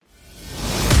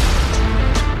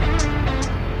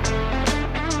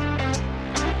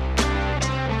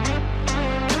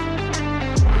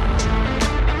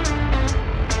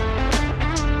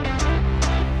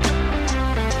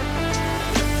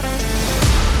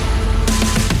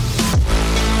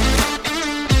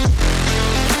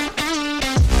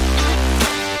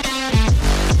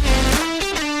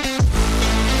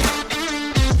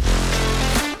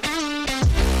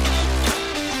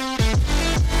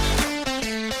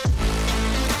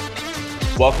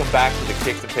Welcome back to the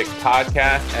Kicks and Picks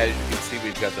podcast. As you can see,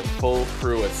 we've got the full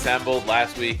crew assembled.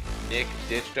 Last week, Nick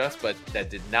ditched us, but that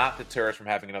did not deter us from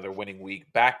having another winning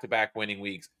week. Back-to-back winning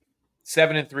weeks.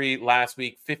 7-3 last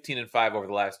week, 15-5 over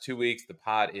the last 2 weeks. The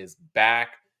pod is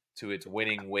back to its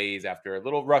winning ways after a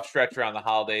little rough stretch around the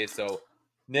holidays. So,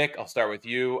 Nick, I'll start with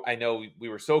you. I know we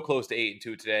were so close to 8-2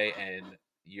 today, and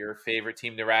your favorite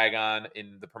team to rag on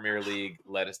in the Premier League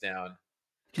let us down.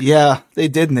 Yeah, they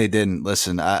did and they didn't.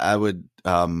 Listen, I would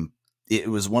it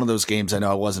was one of those games I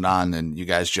know I wasn't on, and you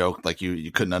guys joked like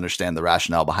you couldn't understand the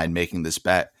rationale behind making this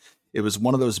bet. It was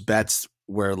one of those bets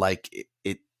where like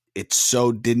it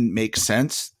so didn't make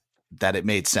sense that it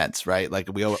made sense, right? Like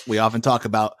we often talk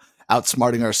about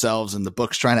outsmarting ourselves and the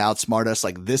books trying to outsmart us.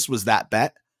 Like this was that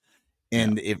bet.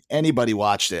 And if anybody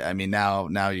watched it, I mean,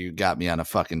 now you got me on a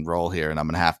fucking roll here, and I'm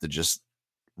going to have to just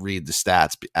read the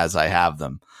stats as I have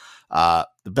them.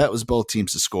 The bet was both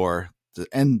teams to score. The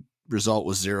end result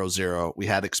was 0-0. We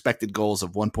had expected goals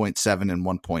of 1.7 and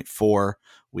 1.4.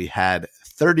 We had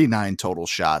 39 total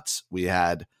shots. We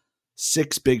had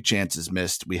 6 big chances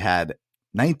missed. We had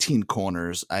 19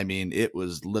 corners. I mean, it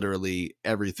was literally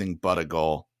everything but a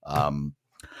goal. So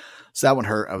that one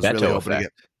hurt. I was really hoping to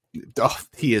get. Oh,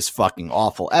 he is fucking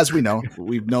awful. As we know,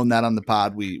 we've known that on the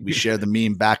pod. We share the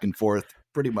meme back and forth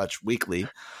pretty much weekly.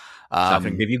 He's not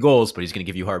going to give you goals, but he's going to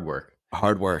give you hard work.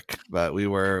 But we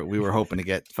were hoping to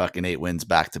get fucking 8 wins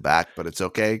back to back, but it's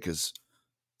okay because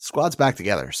squad's back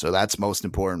together. So that's most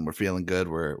important. We're feeling good.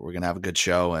 We're going to have a good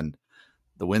show, and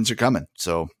the wins are coming.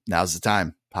 So now's the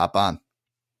time. Hop on.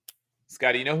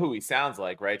 Scotty, you know who he sounds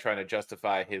like, right? Trying to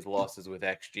justify his losses with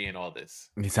XG and all this.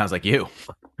 He sounds like you.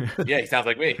 Yeah, he sounds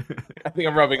like me. I think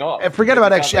I'm rubbing off. And forget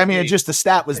about XG. Like I mean, just the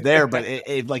stat was there, but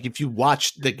like if you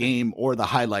watched the game or the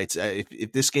highlights,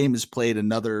 if this game is played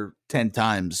another 10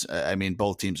 times, I mean,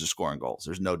 both teams are scoring goals.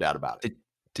 There's no doubt about it.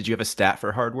 Did you have a stat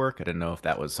for hard work? I didn't know if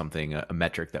that was something, a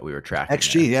metric that we were tracking.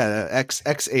 XG, yeah.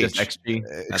 XH. Just XG.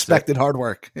 Expected hard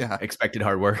work. Yeah. Expected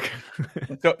hard work.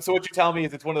 So what you're telling me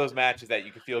is it's one of those matches that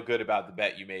you can feel good about the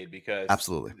bet you made because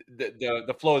absolutely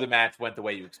the flow of the match went the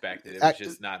way you expected. It was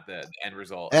just not the end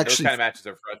result. Actually, those kind of matches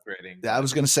are frustrating. I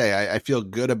was going to say, I feel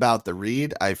good about the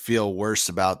read. I feel worse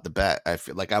about the bet. I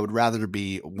feel like I would rather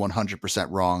be 100%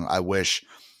 wrong. I wish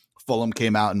Fulham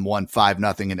came out and won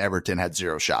 5-0 and Everton had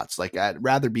 0 shots. Like I'd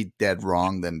rather be dead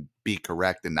wrong than be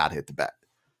correct and not hit the bet.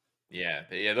 Yeah.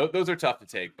 Those are tough to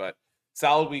take, but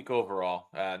solid week overall.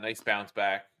 Nice bounce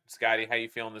back. Scotty, how you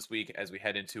feeling this week as we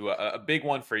head into a big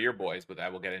one for your boys, but I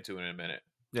will get into it in a minute.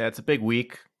 Yeah, it's a big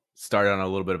week. Started on a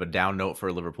little bit of a down note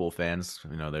for Liverpool fans.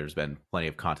 You know, there's been plenty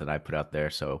of content I put out there.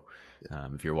 So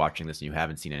if you're watching this and you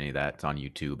haven't seen any of that, it's on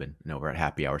YouTube and over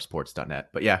at happyhoursports.net.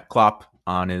 But yeah, Klopp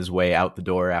on his way out the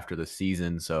door after the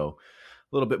season. So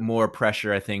a little bit more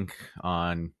pressure, I think,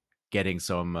 on getting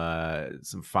some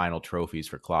final trophies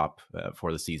for Klopp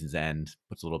for the season's end.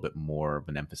 Puts a little bit more of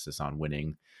an emphasis on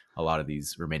winning a lot of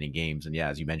these remaining games. And yeah,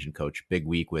 as you mentioned, Coach, big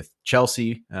week with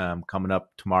Chelsea coming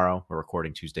up tomorrow. We're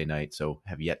recording Tuesday night, so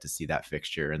have yet to see that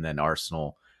fixture. And then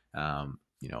Arsenal,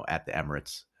 at the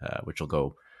Emirates, which will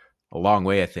go a long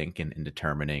way, I think, in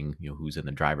determining who's in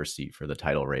the driver's seat for the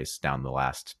title race down the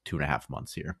last 2.5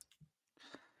 months here.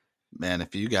 Man,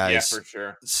 if you guys, for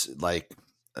sure, like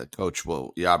Coach,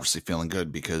 well, you're obviously feeling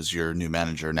good because your new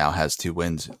manager now has 2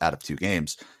 wins out of 2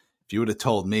 games. If you would have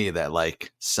told me that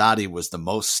like Sadi was the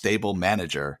most stable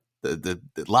manager, the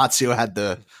Lazio had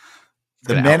the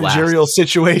managerial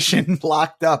situation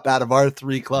locked up out of our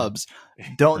 3 clubs,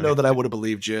 don't know that I would have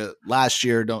believed you last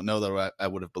year. Don't know that I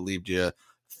would have believed you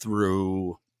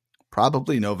through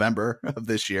probably November of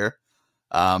this year.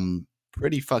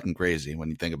 Pretty fucking crazy when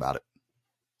you think about it.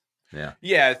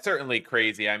 Yeah, it's certainly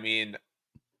crazy. I mean,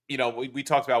 we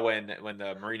talked about when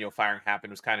the Mourinho firing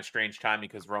happened, it was kind of strange timing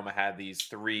because Roma had these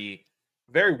 3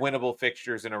 very winnable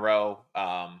fixtures in a row.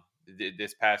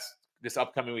 This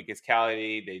upcoming week is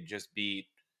Cagliari. They just beat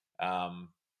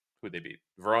who'd they beat?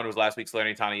 Verona was last week,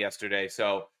 Salernitana yesterday.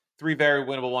 So 3 very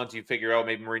winnable ones. You figure,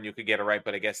 maybe Mourinho could get it right,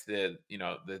 but I guess the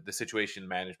situation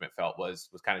management felt was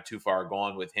kind of too far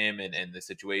gone with him and the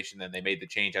situation. Then they made the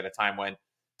change at a time when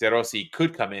De Rossi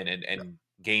could come in and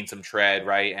gain some tread,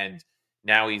 right? And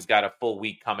now he's got a full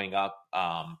week coming up,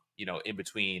 in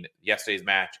between yesterday's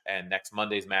match and next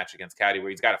Monday's match against Cagliari, where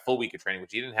he's got a full week of training,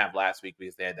 which he didn't have last week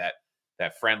because they had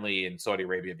that friendly in Saudi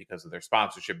Arabia because of their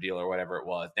sponsorship deal or whatever it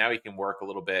was. Now he can work a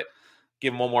little bit,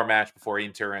 give him one more match before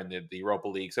Inter and the Europa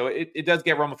League. So it does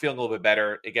get Roma feeling a little bit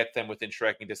better. It gets them within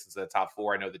striking distance of the top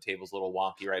 4. I know the table's a little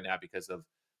wonky right now because of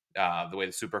the way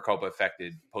the Supercopa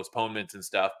affected postponements and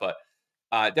stuff, but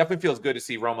definitely feels good to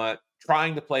see Roma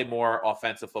trying to play more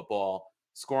offensive football,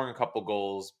 scoring a couple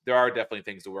goals. There are definitely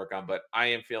things to work on, but I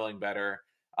am feeling better.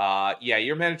 Yeah,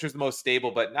 your manager's the most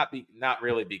stable, but not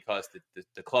really because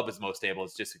the club is most stable.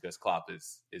 It's just because Klopp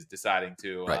is deciding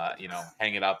to Right.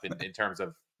 hang it up in terms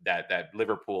of that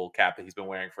Liverpool cap that he's been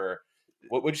wearing for,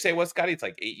 what would you say it was, Scotty? It's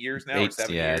like 8 years now, or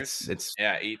 7 years. It's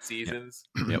 8 seasons.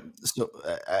 Yep. So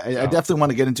I definitely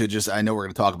want to get into just, I know we're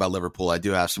going to talk about Liverpool. I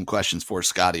do have some questions for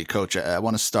Scotty. Coach, I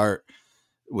want to start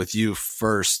with you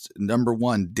first. Number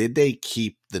one, did they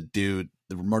keep the dude,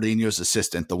 the Mourinho's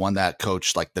assistant, the one that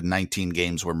coached like the 19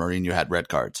 games where Mourinho had red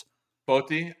cards?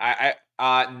 Botti?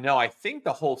 No, I think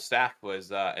the whole staff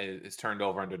was is turned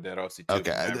over under De Rossi too.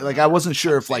 Okay. I wasn't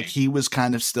sure if like he was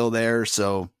kind of still there,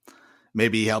 so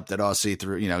maybe he helped De Rossi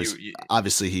through,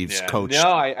 obviously he's coached.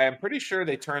 No, I'm pretty sure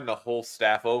they turned the whole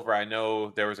staff over. I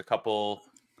know there was a couple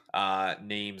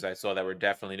names I saw that were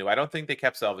definitely new. I don't think they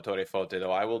kept Salvatore Forte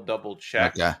though. I will double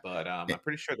check, but I'm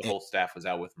pretty sure the whole staff was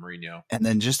out with Mourinho. And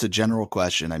then just a general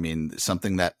question. I mean,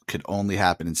 something that could only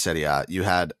happen in Serie A. You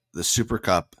had the Super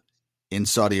Cup in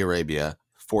Saudi Arabia.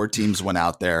 4 teams went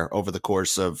out there over the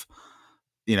course of,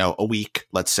 a week,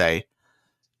 let's say.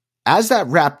 As that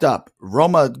wrapped up,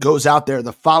 Roma goes out there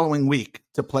the following week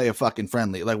to play a fucking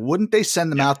friendly. Like, wouldn't they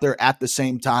send them out there at the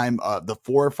same time? The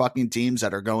 4 fucking teams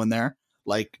that are going there,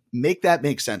 like, make that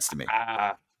make sense to me.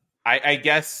 I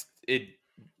guess it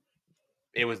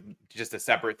was just a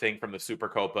separate thing from the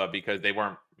Supercopa because they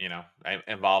weren't,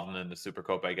 involved in the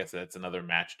Supercopa. I guess that's another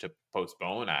match to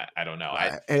postpone. I don't know.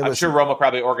 I'm sure Roma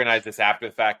probably organized this after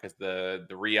the fact because the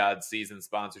Riyadh season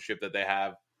sponsorship that they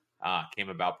have came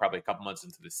about probably a couple months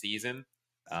into the season.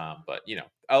 But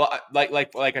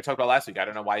like I talked about last week, I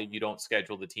don't know why you don't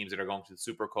schedule the teams that are going to the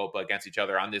Supercopa against each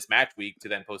other on this match week to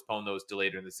then postpone those to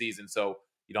later in the season. So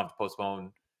you don't have to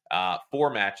postpone 4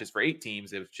 matches for 8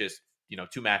 teams. It was just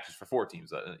 2 matches for 4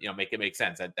 teams. Make it make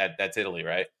sense. That's Italy,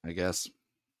 right? I guess.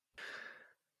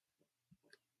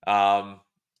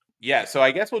 Yeah. So I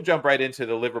guess we'll jump right into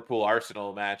the Liverpool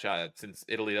Arsenal match. Since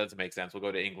Italy doesn't make sense, we'll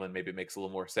go to England. Maybe it makes a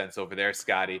little more sense over there,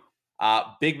 Scotty.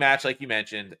 Big match, like you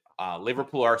mentioned.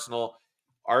 Liverpool Arsenal.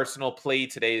 Arsenal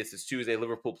played today. This is Tuesday.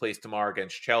 Liverpool plays tomorrow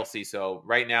against Chelsea. So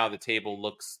right now the table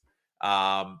looks,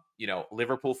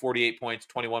 Liverpool 48 points,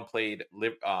 21 played.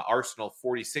 Arsenal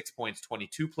 46 points,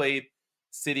 22 played.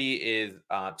 City is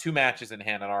 2 matches in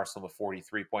hand on Arsenal with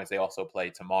 43 points. They also play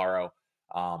tomorrow.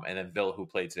 And then Villa, who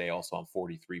played today, also on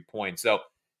 43 points. So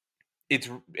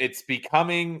it's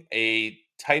becoming a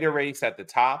tighter race at the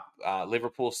top.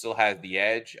 Liverpool still has the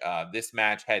edge. This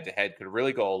match head-to-head could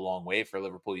really go a long way for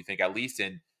Liverpool, you think, at least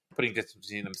in putting distance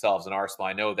between themselves and Arsenal.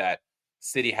 I know that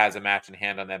City has a match in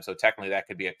hand on them, so technically that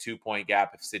could be a 2-point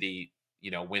gap if City,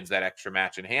 wins that extra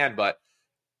match in hand. But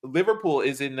Liverpool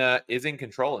is in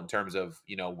control in terms of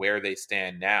where they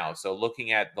stand now. So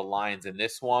looking at the lines in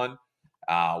this one,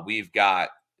 we've got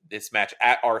this match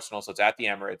at Arsenal, so it's at the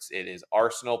Emirates. It is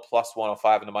Arsenal plus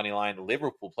 105 in the money line,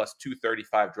 Liverpool plus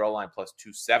 235, draw line plus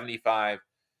 275.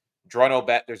 Draw no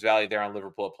bet. There's value there on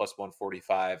Liverpool at plus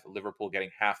 145. Liverpool getting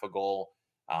half a goal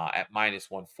at minus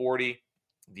 140.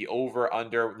 The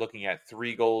over-under, looking at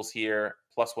 3 goals here,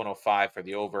 plus 105 for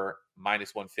the over,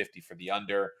 minus 150 for the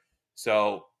under.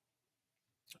 So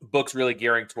books really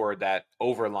gearing toward that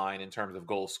over line in terms of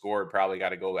goals scored. Probably got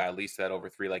to go at least that over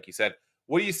 3, like you said.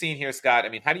 What are you seeing here, Scott? I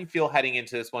mean, how do you feel heading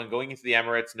into this one, going into the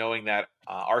Emirates, knowing that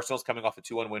Arsenal's coming off a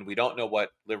 2-1 win? We don't know what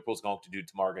Liverpool's going to do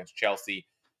tomorrow against Chelsea.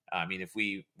 I mean, if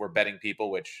we were betting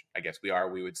people, which I guess we are,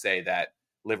 we would say that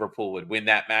Liverpool would win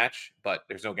that match, but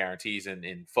there's no guarantees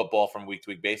in football from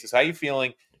week-to-week basis. How are you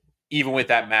feeling, even with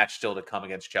that match still to come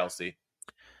against Chelsea?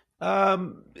 A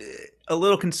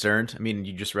little concerned. I mean,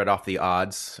 you just read off the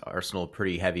odds. Arsenal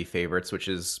pretty heavy favorites, which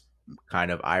is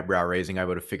kind of eyebrow raising. I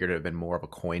would have figured it would have been more of a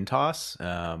coin toss.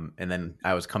 And then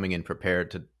I was coming in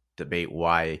prepared to debate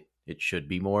why it should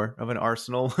be more of an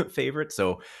Arsenal favorite.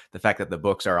 So the fact that the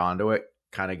books are onto it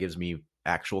kind of gives me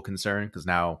actual concern, because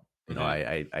now,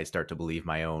 I start to believe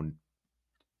my own,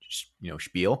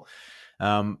 spiel.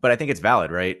 But I think it's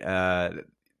valid, right?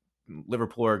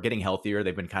 Liverpool are getting healthier.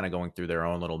 They've been kind of going through their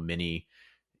own little mini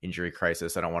injury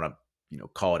crisis. I don't want to,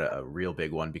 call it a real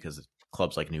big one, because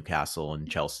clubs like Newcastle and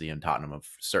Chelsea and Tottenham have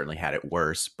certainly had it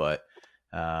worse. But,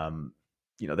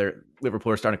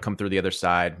 Liverpool are starting to come through the other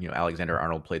side.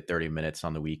 Alexander-Arnold played 30 minutes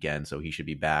on the weekend, so he should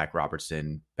be back.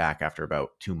 Robertson back after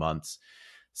about 2 months.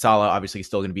 Salah obviously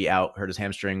still going to be out, hurt his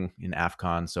hamstring in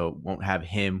AFCON, so won't have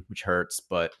him, which hurts.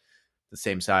 But the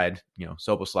same side,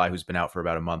 Szoboszlai, who's been out for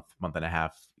about a month and a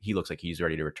half, he looks like he's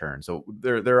ready to return. So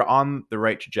they're on the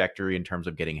right trajectory in terms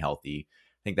of getting healthy.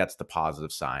 I think that's the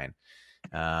positive sign.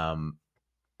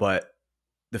 But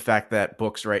the fact that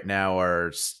books right now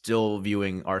are still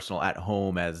viewing Arsenal at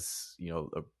home as,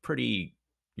 a pretty,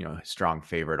 strong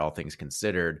favorite, all things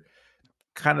considered,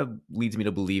 kind of leads me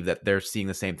to believe that they're seeing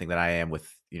the same thing that I am with,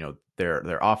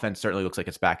 their offense certainly looks like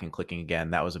it's back and clicking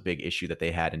again. That was a big issue that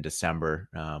they had in December.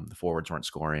 The forwards weren't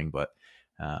scoring, but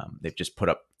they've just put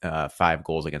up 5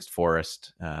 goals against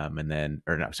Forest, and then,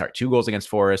 2 goals against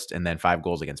Forest, and then 5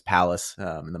 goals against Palace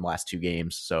in the last 2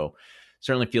 games. So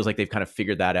certainly feels like they've kind of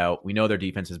figured that out. We know their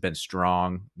defense has been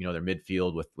strong. Their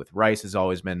midfield with Rice has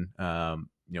always been,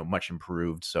 much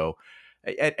improved. So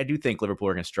I do think Liverpool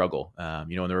are going to struggle. In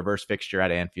the reverse fixture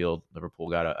at Anfield,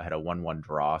 Liverpool had a 1-1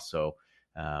 draw. So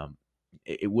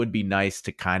it would be nice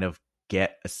to kind of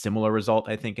get a similar result,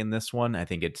 I think, in this one. I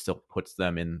think it still puts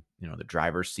them in, the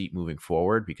driver's seat moving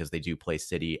forward, because they do play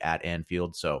City at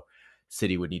Anfield. So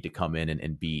City would need to come in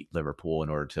and beat Liverpool in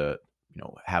order to,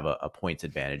 have a points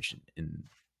advantage in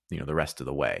the rest of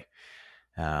the way.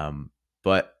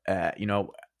 But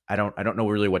I don't know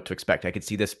really what to expect. I could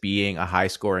see this being a high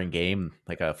scoring game,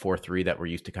 like a 4-3 that we're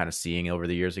used to kind of seeing over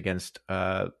the years against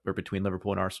or between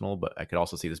Liverpool and Arsenal. But I could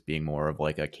also see this being more of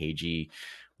like a cagey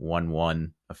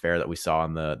 1-1 affair that we saw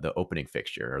in the opening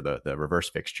fixture, or the reverse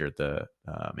fixture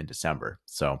in December.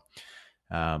 So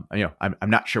I'm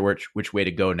not sure which way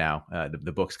to go now.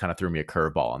 The books kind of threw me a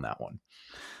curveball on that one.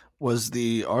 Was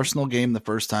the Arsenal game the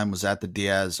first time, was that the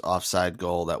Diaz offside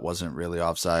goal that wasn't really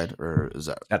offside, or is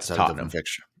that's Tottenham. A different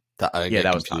fixture?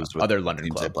 That was Tottenham. Other London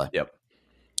club. Yep.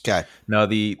 Okay. No,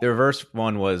 the reverse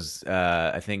one was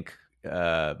I think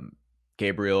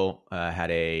Gabriel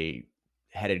had a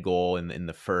headed goal in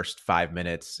the first 5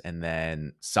 minutes, and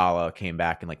then Salah came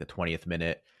back in like the 20th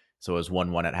minute. So it was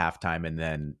 1-1 at halftime, and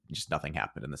then just nothing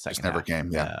happened in the second half. Never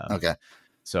came. Yeah. Okay.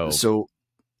 So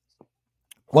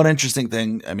one interesting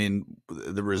thing, I mean,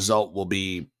 the result will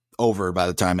be over by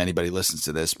the time anybody listens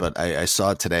to this, but I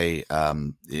saw today,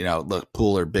 look,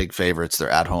 Pool are big favorites. They're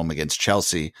at home against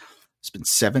Chelsea. It's been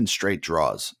 7 straight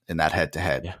draws in that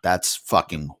head-to-head. Yeah. That's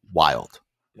fucking wild.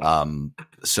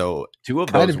 So 2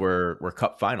 of those were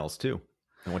cup finals too.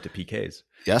 I went to PKs.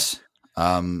 Yes.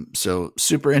 So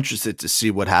super interested to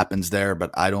see what happens there,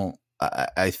 but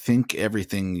I think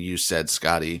everything you said,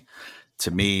 Scotty,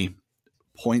 to me,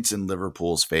 points in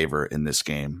Liverpool's favor in this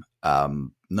game.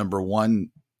 Number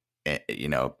one,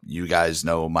 you guys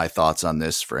know my thoughts on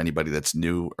this. For anybody that's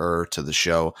newer to the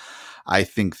show, I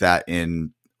think that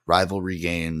in rivalry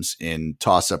games, in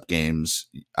toss-up games,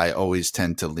 I always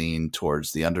tend to lean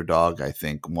towards the underdog. I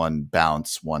think one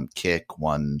bounce, one kick,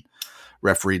 one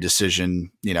referee decision,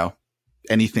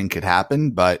 anything could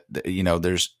happen, but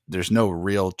there's no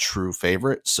real true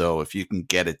favorite. So if you can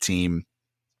get a team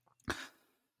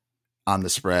on the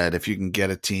spread, if you can get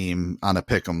a team on a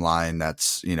pick'em line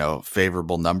that's,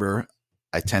 favorable number,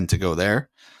 I tend to go there.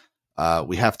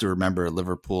 We have to remember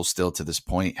Liverpool still to this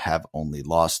point have only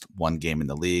lost 1 game in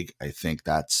the league. I think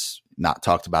that's not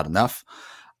talked about enough.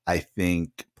 I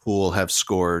think Pool have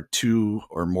scored 2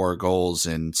 or more goals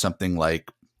in something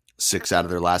like 6 out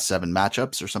of their last 7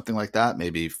 matchups or something like that,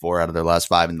 maybe 4 out of their last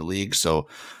 5 in the league. So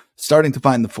starting to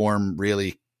find the form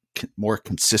really more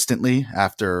consistently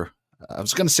after, I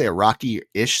was going to say a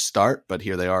rocky-ish start, but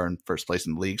here they are in first place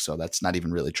in the league, so that's not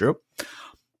even really true.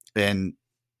 And,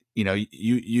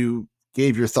 you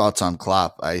gave your thoughts on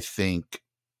Klopp. I think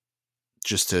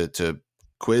just to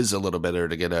quiz a little bit, or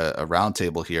to get a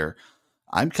roundtable here,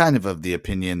 I'm kind of the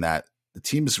opinion that the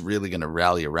team is really going to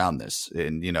rally around this.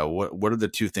 And, what are the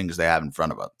 2 things they have in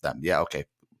front of them? Yeah, okay,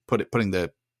 putting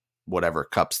the whatever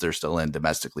cups they're still in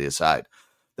domestically aside.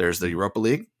 There's the Europa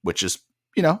League, which is,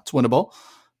 it's winnable.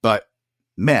 But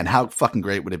man, how fucking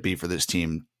great would it be for this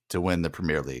team to win the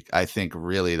Premier League? I think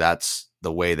really that's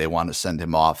the way they want to send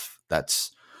him off.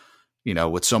 That's,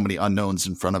 with so many unknowns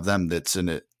in front of them, that's an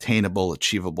attainable,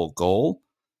 achievable goal.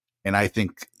 And I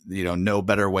think, no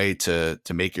better way to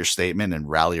make your statement and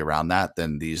rally around that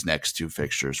than these next 2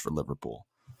 fixtures for Liverpool.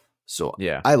 So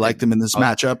yeah, I like them in this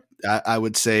matchup. I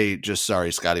would say, just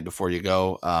sorry, Scotty, before you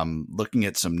go, looking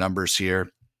at some numbers here,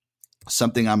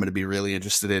 something I'm going to be really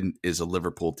interested in is a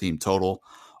Liverpool team total.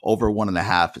 Over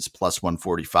 1.5 is plus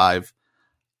 145.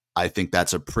 I think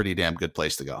that's a pretty damn good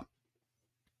place to go.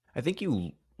 I think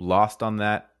you lost on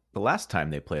that the last time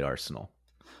they played Arsenal.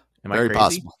 Am Very I crazy?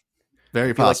 Possible.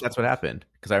 Very possible. Like that's what happened,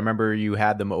 because I remember you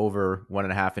had them over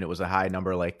 1.5, and it was a high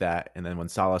number like that. And then when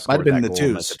Salah scored that goal in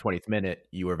like the 20th minute,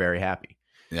 you were very happy.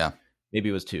 Yeah, maybe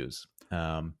it was 2s.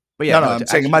 But yeah, no, I'm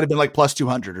saying it might have been like plus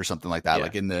 200 or something like that, yeah.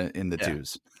 Like in the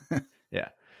 2s. Yeah.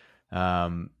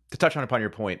 To touch upon your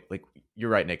point, like you're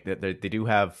right, Nick, that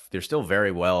they're still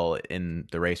very well in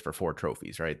the race for 4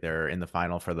 trophies, right? They're in the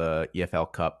final for the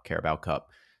EFL Cup, Carabao Cup.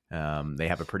 They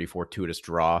have a pretty fortuitous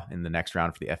draw in the next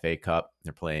round for the FA Cup.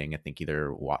 They're playing, I think,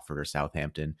 either Watford or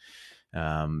Southampton.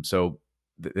 So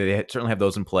they certainly have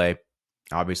those in play.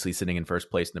 Obviously, sitting in first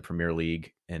place in the Premier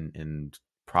League and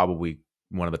probably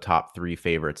one of the top 3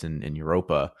 favorites in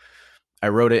Europa. I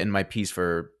wrote it in my piece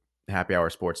for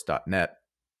happyhoursports.net.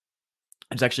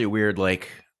 It's actually a weird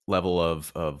level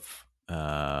of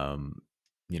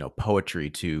poetry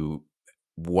to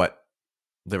what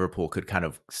Liverpool could kind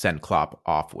of send Klopp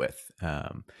off with.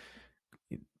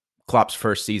 Klopp's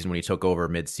first season when he took over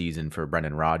mid-season for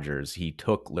Brendan Rodgers, he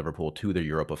took Liverpool to the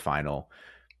Europa final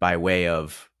by way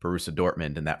of Borussia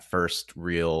Dortmund in that first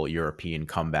real European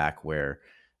comeback where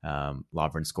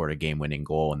Lovren scored a game-winning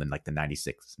goal and then the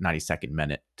 92nd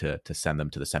minute to send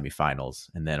them to the semifinals.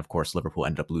 And then, of course, Liverpool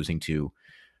ended up losing to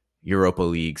Europa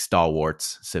League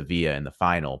stalwarts Sevilla in the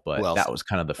final. But that was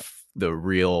kind of the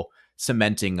real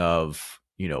cementing of,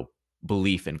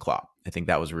 belief in Klopp. I think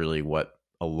that was really what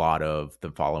a lot of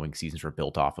the following seasons were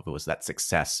built off of. It was that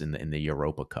success in the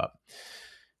Europa Cup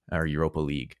or Europa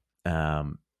League.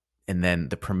 And then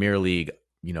the Premier League,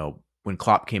 when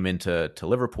Klopp came into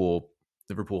Liverpool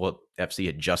FC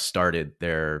had just started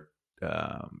their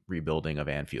rebuilding of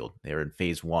Anfield. They were in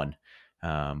phase 1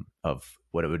 of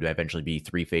what it would eventually be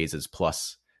 3 phases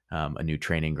plus a new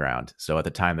training ground. So at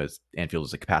the time, Anfield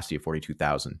was a capacity of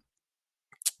 42,000.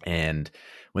 And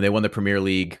when they won the Premier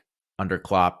League under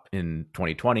Klopp in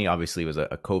 2020, obviously it was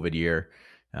a COVID year.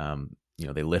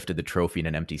 They lifted the trophy in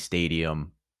an empty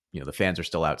stadium. The fans are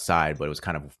still outside, but it was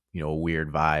kind of, a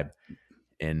weird vibe.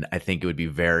 And I think it would be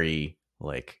very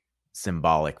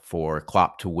symbolic for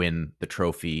Klopp to win the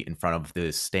trophy in front of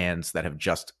the stands that have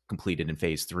just completed in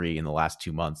phase 3 in the last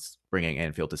 2 months, bringing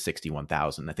Anfield to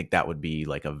 61,000. I think that would be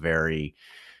a very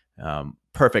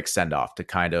perfect send-off to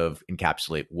kind of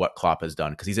encapsulate what Klopp has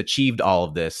done, because he's achieved all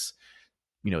of this,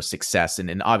 success.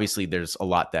 And obviously there's a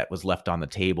lot that was left on the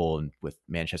table and with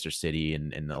Manchester City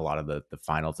and a lot of the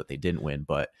finals that they didn't win.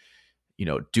 But,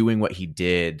 doing what he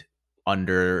did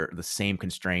under the same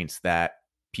constraints that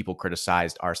people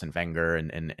criticized Arsene Wenger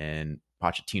and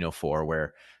Pochettino for,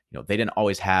 where, they didn't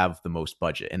always have the most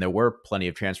budget. And there were plenty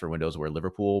of transfer windows where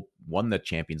Liverpool won the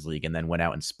Champions League and then went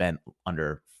out and spent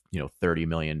under, 30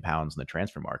 million pounds in the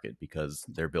transfer market because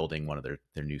they're building one of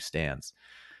their new stands.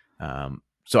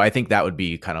 So I think that would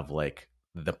be kind of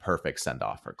the perfect send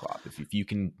off for Klopp. If you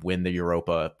can win the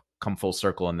Europa, come full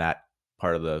circle in that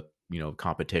part of the,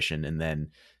 competition, and then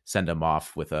send them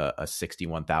off with a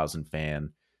 61,000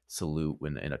 fan salute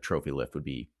in a trophy lift would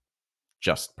be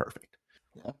just perfect.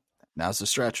 Yeah. Now's the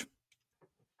stretch.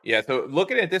 Yeah, so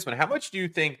looking at this one, how much do you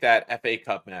think that FA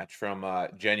Cup match from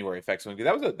January affects one?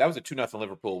 Because that was a 2-0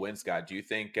 Liverpool win, Scott. Do you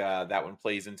think that one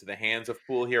plays into the hands of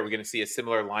Poole here? We're going to see a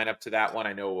similar lineup to that one.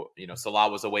 I know, Salah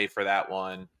was away for that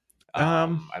one. I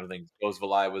don't think Bouts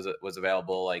was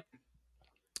available.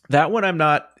 That one, I'm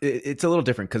not. It's a little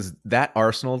different because that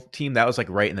Arsenal team, that was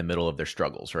right in the middle of their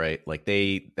struggles, right?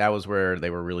 That was where they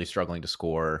were really struggling to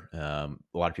score. A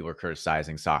lot of people are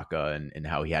criticizing Saka and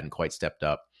how he hadn't quite stepped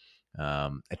up.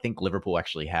 I think Liverpool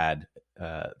actually had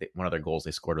one of their goals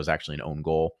they scored was actually an own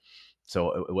goal.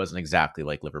 So it wasn't exactly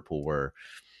like Liverpool were,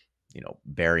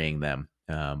 burying them.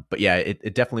 But yeah,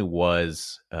 it definitely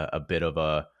was a bit of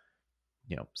a,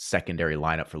 secondary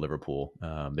lineup for Liverpool.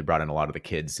 They brought in a lot of the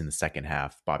kids in the second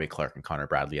half. Bobby Clark and Connor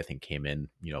Bradley, I think, came in,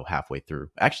 halfway through.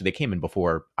 Actually, they came in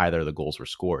before either of the goals were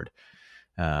scored.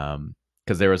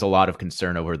 Because there was a lot of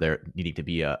concern over there needing to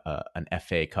be an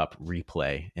FA Cup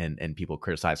replay, and people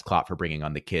criticized Klopp for bringing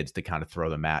on the kids to kind of throw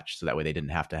the match, so that way they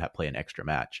didn't have to play an extra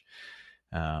match.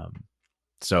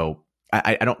 So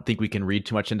I don't think we can read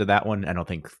too much into that one. I don't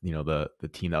think the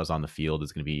team that was on the field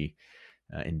is going to be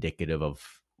indicative of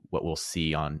what we'll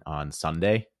see on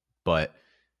Sunday. But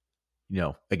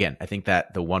again, I think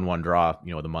that the 1-1 draw,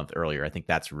 the month earlier, I think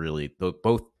that's really both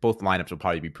lineups will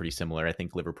probably be pretty similar. I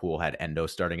think Liverpool had Endo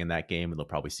starting in that game, and they'll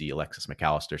probably see Alexis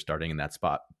McAllister starting in that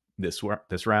spot this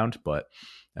round. But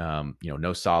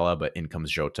no Salah, but in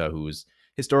comes Jota, who's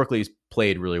historically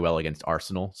played really well against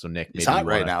Arsenal. So Nick, he's hot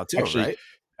right now too, actually, right?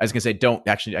 I was gonna say,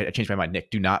 I changed my mind.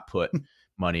 Nick, do not put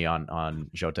money on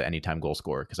Jota anytime goal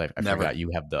scorer, because I forgot you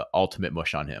have the ultimate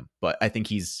mush on him. But I think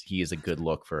he is a good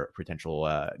look for potential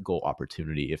goal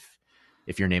opportunity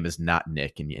if your name is not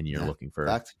Nick and you're looking for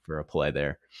a play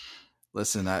there.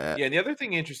 Listen, and the other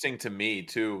thing interesting to me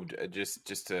too,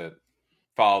 just to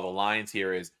follow the lines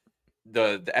here, is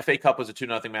the FA Cup was a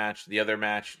 2-0 match. The other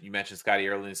match you mentioned, Scotty,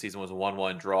 early in the season was a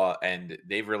 1-1 draw, and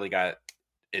they've really got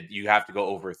it. You have to go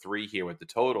over 3 here with the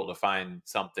total to find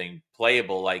something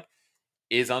playable.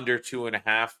 is under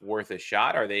 2.5 worth a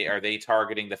shot? Are they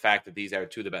targeting the fact that these are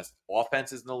two of the best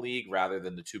offenses in the league rather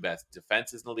than the two best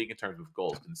defenses in the league in terms of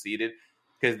goals conceded?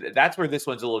 Because that's where this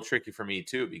one's a little tricky for me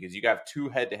too, because you got two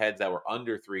head-to-heads that were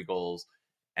under 3 goals,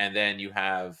 and then you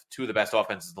have two of the best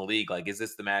offenses in the league. Like, is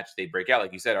this the match they break out?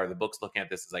 Like you said, are the books looking at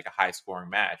this as like a high-scoring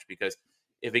match? Because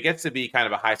if it gets to be kind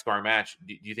of a high-scoring match,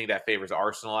 do you think that favors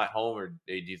Arsenal at home, or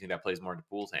do you think that plays more into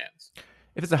Pool's hands?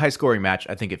 If it's a high-scoring match,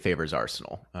 I think it favors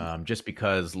Arsenal, just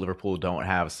because Liverpool don't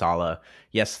have Salah.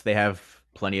 Yes, they have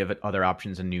plenty of other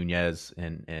options in Nunez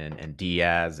and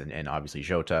Diaz and obviously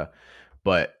Jota,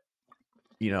 but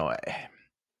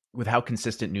with how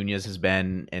consistent Nunez has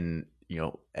been, and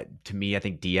to me, I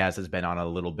think Diaz has been on a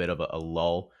little bit of a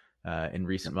lull in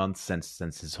recent months since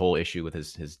his whole issue with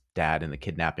his dad and the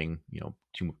kidnapping,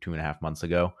 2.5 months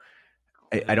ago.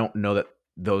 I don't know that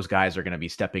those guys are going to be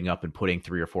stepping up and putting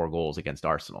 3 or 4 goals against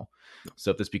Arsenal.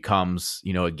 So if this becomes,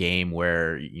 a game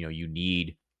where, you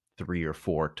need 3 or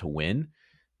 4 to win,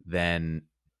 then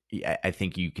I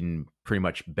think you can pretty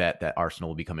much bet that Arsenal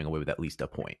will be coming away with at least a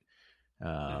point.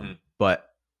 But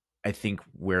I think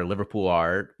where Liverpool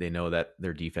are, they know that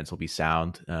their defense will be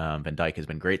sound. Van Dijk has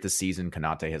been great this season.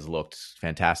 Konate has looked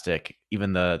fantastic.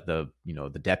 Even the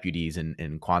deputies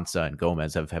in Kwanzaa and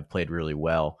Gomez have played really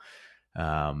well.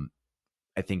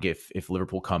 I think if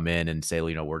Liverpool come in and say,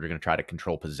 we're going to try to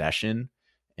control possession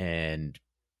and,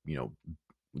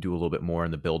 do a little bit more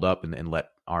in the buildup and let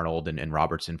Arnold and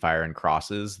Robertson fire in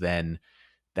crosses, then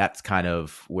that's kind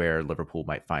of where Liverpool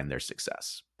might find their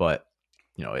success. But,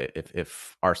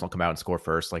 if Arsenal come out and score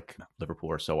first, like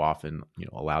Liverpool are so often,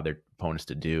 allow their opponents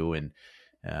to do, and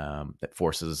that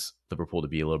forces Liverpool to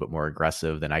be a little bit more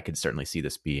aggressive, then I could certainly see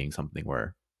this being something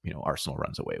where, Arsenal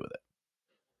runs away with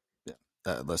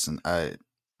it. Listen,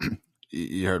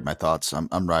 you heard my thoughts.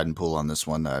 I'm riding Pool on this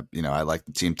one. I like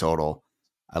the team total.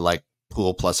 I like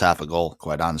Pool plus half a goal,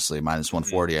 quite honestly, minus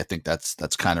 140. I think that's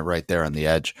kind of right there on the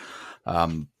edge.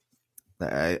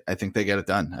 I think they get it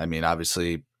done. I mean,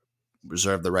 obviously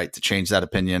reserve the right to change that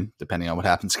opinion depending on what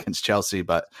happens against Chelsea.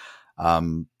 But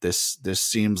this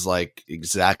seems like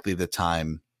exactly the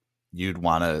time you'd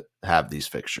want to have these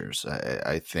fixtures.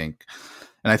 I think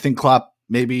Klopp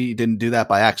maybe didn't do that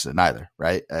by accident either,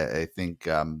 right? I think,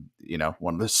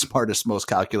 one of the smartest, most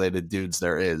calculated dudes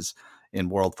there is in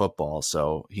world football.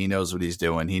 So he knows what he's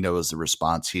doing. He knows the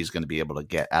response he's going to be able to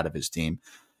get out of his team.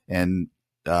 And,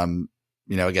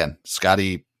 again,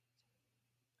 Scotty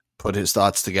put his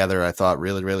thoughts together, I thought,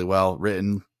 really, really well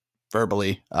written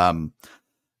verbally.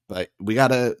 But we got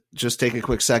to just take a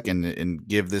quick second and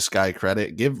give this guy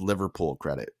credit, give Liverpool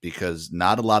credit, because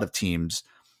not a lot of teams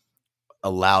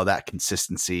allow that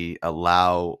consistency,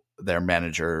 allow their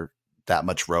manager that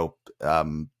much rope,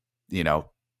 to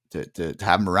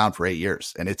have him around for 8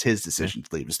 years. And it's his decision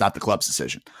to leave. It's not the club's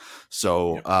decision.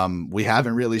 So we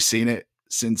haven't really seen it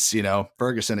since,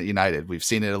 Ferguson at United. We've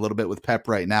seen it a little bit with Pep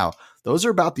right now. Those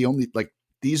are about the only,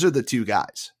 these are the two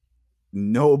guys.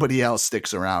 Nobody else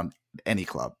sticks around any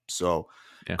club. So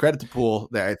credit to Pool.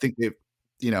 I think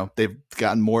they've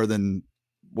gotten more than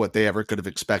what they ever could have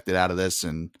expected out of this.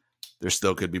 And there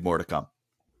still could be more to come.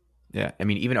 Yeah. I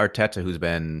mean, even Arteta, who's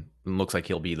looks like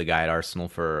he'll be the guy at Arsenal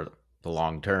for the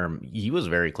long term, he was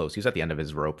very close. He was at the end of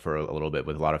his rope for a little bit,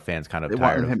 with a lot of fans kind of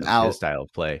tired of his style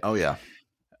of play. Oh, yeah.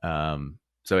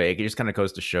 So it just kind of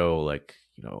goes to show,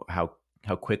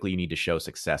 how quickly you need to show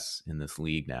success in this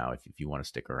league now if you want to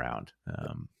stick around.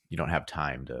 You don't have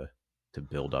time to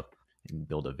build up and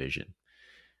build a vision.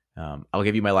 I'll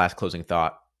give you my last closing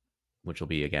thought, which will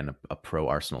be, again, a pro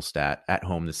Arsenal stat. At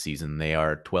home this season, they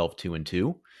are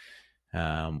 12-2-2.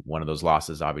 One of those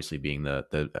losses obviously being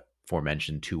the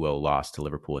aforementioned 2-0 loss to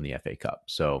Liverpool in the FA Cup.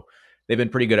 So they've been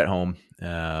pretty good at home.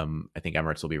 I think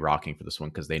Emirates will be rocking for this one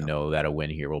because they know that a win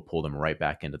here will pull them right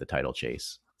back into the title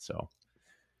chase. So,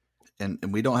 and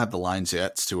we don't have the lines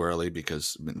yet. It's too early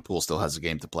because Pool still has a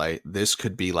game to play. This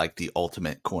could be like the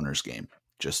ultimate corners game,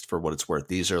 just for what it's worth.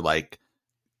 These are like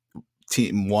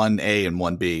team 1A and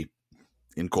 1B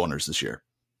in corners this year,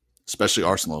 especially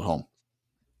Arsenal at home.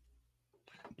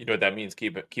 You know what that means?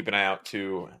 Keep an eye out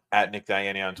to at Nick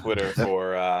Diani on Twitter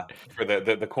for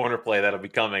the corner play that'll be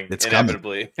coming. It's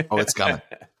inevitably. Coming. Oh, it's coming.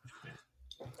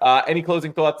 Any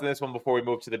closing thoughts on this one before we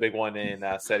move to the big one in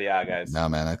Serie A, guys? No,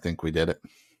 man, I think we did it.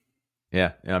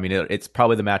 Yeah, I mean, it's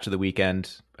probably the match of the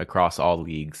weekend across all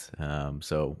leagues.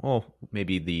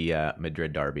 Maybe the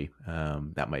Madrid derby.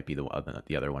 That might be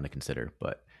the other one to consider,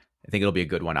 but I think it'll be a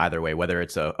good one either way, whether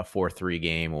it's a 4-3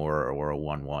 game or a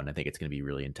 1-1. I think it's going to be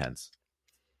really intense.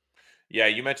 Yeah,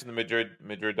 you mentioned the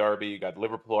Madrid derby. You got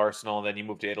Liverpool, Arsenal, and then you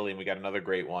moved to Italy, and we got another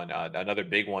great one, another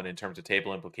big one in terms of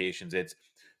table implications. It's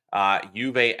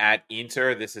Juve at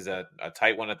Inter. This is a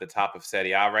tight one at the top of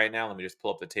Serie A right now. Let me just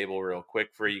pull up the table real quick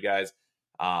for you guys.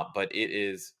 But it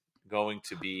is going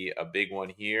to be a big one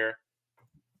here.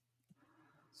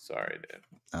 Sorry to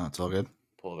Oh, it's all good.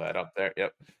 pull that up there.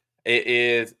 Yep. It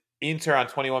is Inter on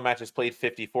 21 matches played,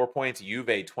 54 points.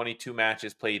 Juve, 22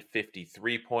 matches played,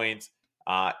 53 points.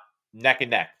 Neck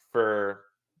and neck for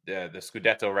the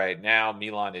Scudetto right now.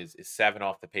 Milan is 7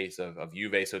 off the pace of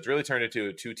Juve. So it's really turned into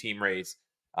a 2-team race.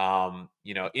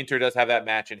 Inter does have that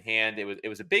match in hand. It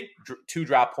was a big 2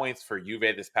 drop points for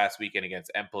Juve this past weekend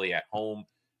against Empoli at home.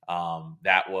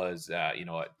 That was a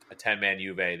 10-man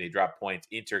Juve. They dropped points.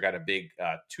 Inter got a big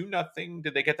 2-0.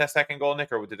 Did they get that second goal,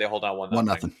 Nick, or did they hold on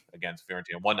 1-0 against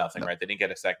Fiorentina? 1-0, right? They didn't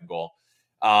get a second goal.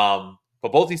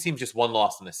 But both these teams just 1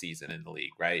 loss in the season in the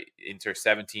league, right? Inter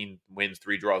 17 wins,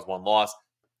 3 draws, 1 loss.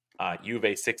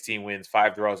 Juve 16 wins,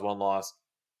 5 draws, 1 loss.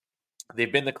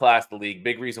 They've been the class of the league.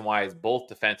 Big reason why is both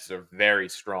defenses are very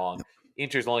strong.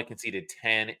 Inter's only conceded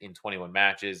 10 in 21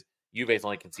 matches. Juve's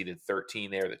only conceded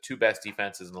 13. They are the 2 best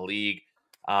defenses in the league.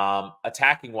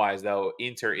 Attacking wise, though,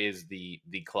 Inter is the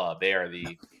club. They are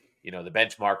the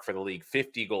benchmark for the league.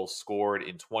 50 goals scored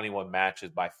in 21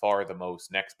 matches, by far the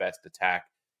most. Next best attack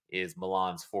is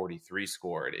Milan's 43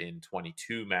 scored in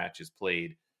 22 matches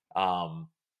played.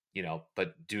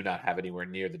 But do not have anywhere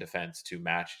near the defense to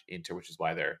match Inter, which is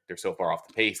why they're so far off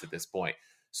the pace at this point.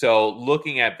 So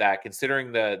looking at that,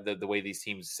 considering the way these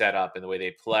teams set up and the way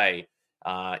they play,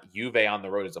 Juve on the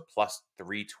road is a plus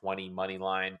 320 money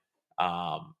line.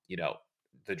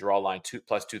 The draw line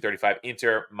plus 235.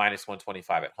 Inter minus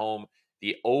 125 at home.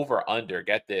 The over under,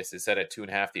 get this, is set at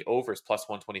 2.5. The over is plus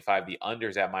 125. The under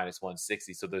is at minus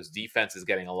 160. So those defenses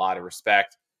getting a lot of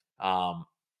respect, and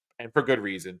for good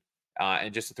reason.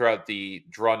 And just to throw out the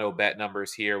draw no bet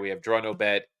numbers here, we have draw no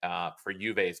bet for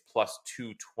Juve is plus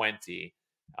 220,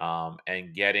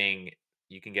 and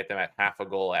you can get them at half a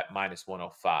goal at minus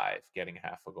 105, getting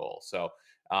half a goal. So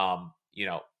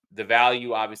the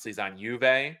value obviously is on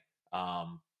Juve,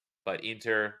 but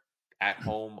Inter at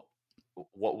home.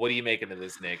 What are you making of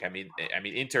this, Nick? I mean,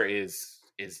 Inter is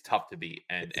tough to beat,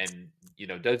 and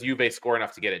does Juve score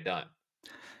enough to get it done?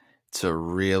 It's a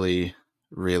really,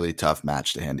 really tough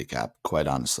match to handicap, quite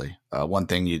honestly. One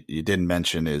thing you didn't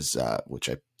mention is, which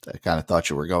I kind of thought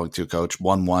you were going to, Coach,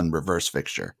 1-1 reverse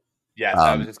fixture. Yes,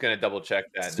 I was just going to double check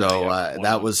that. So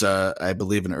that was, I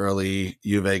believe, an early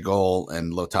Juve goal,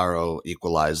 and Lautaro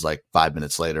equalized like 5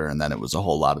 minutes later, and then it was a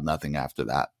whole lot of nothing after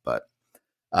that. But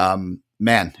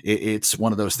man, it's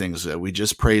one of those things. We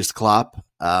just praised Klopp.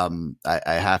 I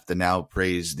have to now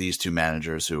praise these 2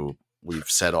 managers who we've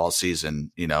said all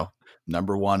season,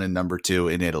 number 1 and number 2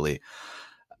 in Italy.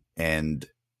 And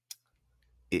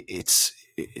it's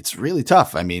really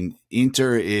tough. I mean,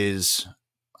 Inter is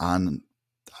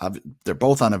they're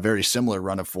both on a very similar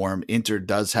run of form. Inter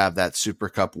does have that Super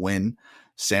Cup win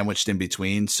sandwiched in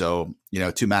between. So,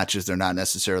 2 matches they're not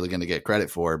necessarily going to get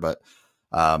credit for, but,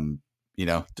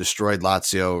 destroyed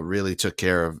Lazio, really took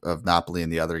care of Napoli in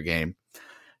the other game.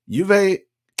 Juve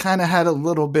kind of had a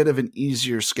little bit of an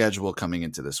easier schedule coming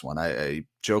into this one. I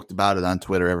joked about it on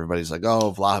Twitter. Everybody's like,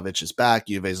 oh, Vlahovic is back.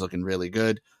 Juve's looking really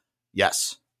good.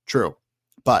 Yes, true.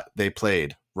 But they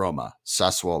played Roma,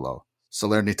 Sassuolo,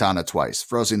 Salernitana twice,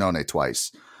 Frosinone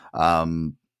twice,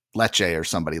 Lecce or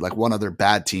somebody, like one other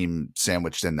bad team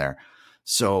sandwiched in there.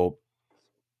 So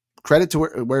credit to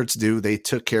where it's due. They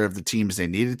took care of the teams they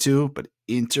needed to, but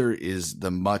Inter is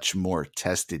the much more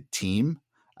tested team.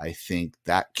 I think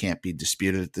that can't be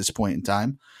disputed at this point in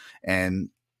time. And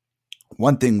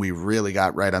one thing we really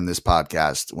got right on this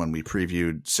podcast when we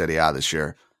previewed Serie A this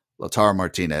year, Lautaro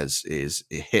Martinez is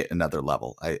hit another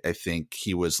level. I think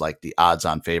he was like the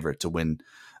odds-on favorite to win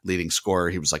leading scorer.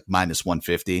 He was like minus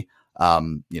 150.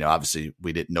 Obviously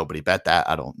nobody bet that.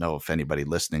 I don't know if anybody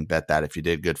listening bet that. If you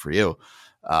did, good for you.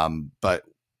 But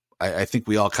I think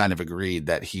we all kind of agreed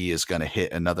that he is going to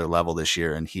hit another level this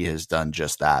year, and he has done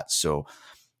just that. So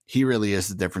he really is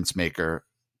the difference maker.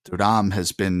 Thuram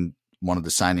has been one of the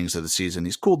signings of the season.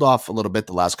 He's cooled off a little bit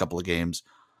the last couple of games.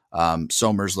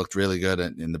 Somers looked really good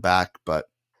in the back, but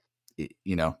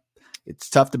it's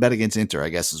tough to bet against Inter, I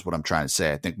guess is what I'm trying to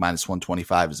say. I think minus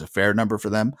 125 is a fair number for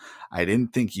them. I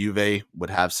didn't think Juve would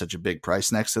have such a big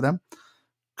price next to them.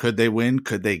 Could they win?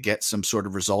 Could they get some sort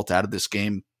of result out of this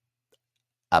game?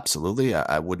 Absolutely.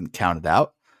 I wouldn't count it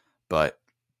out, but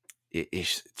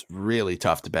it's really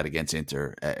tough to bet against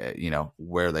Inter,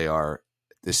 where they are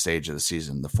at this stage of the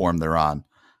season, the form they're on.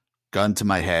 Gun to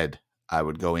my head, I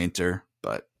would go Inter,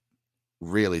 but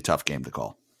really tough game to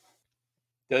call.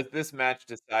 Does this match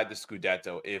decide the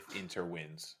Scudetto if Inter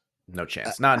wins? No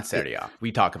chance. Not in Serie A.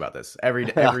 We talk about this every.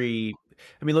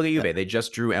 I mean, look at Juve. They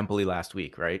just drew Empoli last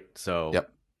week, right? So,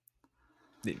 Yep.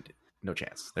 No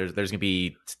chance. There's going to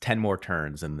be 10 more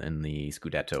turns in the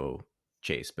Scudetto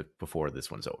chase, but before this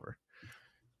one's over.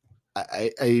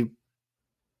 I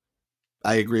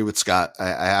agree with Scott.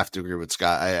 I have to agree with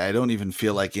Scott. I don't even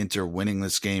feel like Inter winning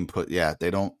this game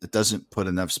it doesn't put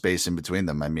enough space in between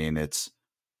them. I mean, I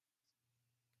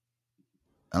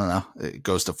don't know. It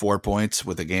goes to 4 points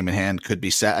with a game in hand, could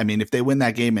be set. I mean, if they win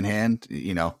that game in hand,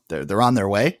 they're on their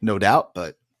way, no doubt,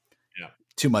 but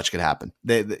too much could happen.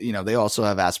 They also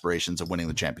have aspirations of winning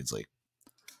the Champions League.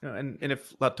 And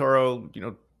if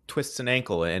Lautaro, twists an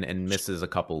ankle and misses a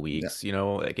couple weeks,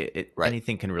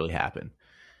 anything can really happen.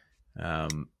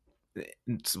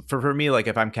 For me, like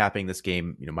if I'm capping this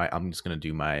game, I'm just going to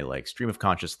do my like stream of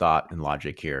conscious thought and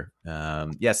logic here.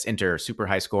 Yes, Inter super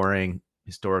high scoring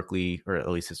historically, or at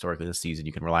least historically this season,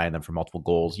 you can rely on them for multiple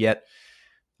goals. Yet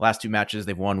last 2 matches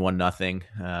they've won 1-0,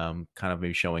 kind of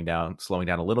maybe slowing down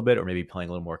a little bit, or maybe playing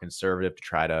a little more conservative to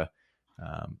try to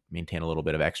maintain a little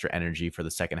bit of extra energy for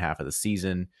the second half of the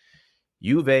season.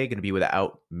 Juve going to be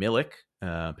without Milik,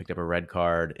 picked up a red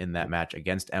card in that match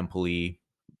against Empoli.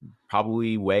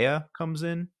 Probably Weah comes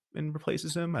in and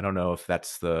replaces him. I don't know if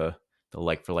that's the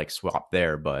like for like swap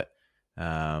there, but he's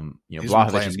Vlahovic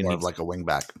playing is more of like a wing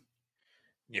back.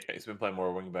 Yeah, he's been playing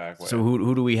more wing back. So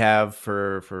who do we have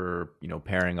for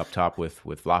pairing up top with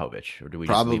Vlahovic, or do we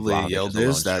probably just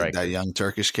Yildiz, that young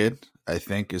Turkish kid? I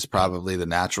think is probably the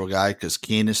natural guy because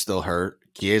Keane is still hurt.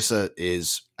 Chiesa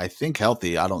is, I think,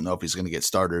 healthy. I don't know if he's going to get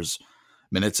starters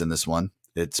minutes in this one.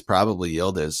 It's probably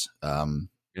Yildiz.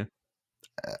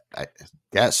 I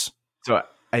guess. So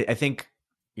I think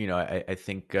I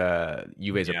think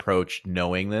Juve's approach,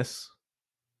 knowing this,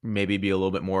 maybe be a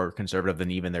little bit more conservative than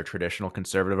even their traditional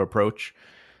conservative approach,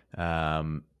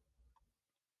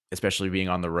 especially being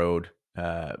on the road.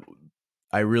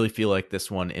 I really feel like this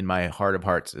one, in my heart of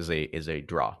hearts, is a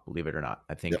draw. Believe it or not,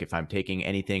 I think if I'm taking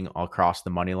anything across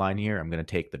the money line here, I'm going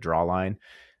to take the draw line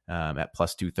at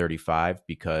plus 235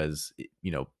 because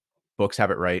books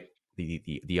have it right.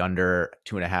 The under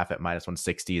 2.5 at minus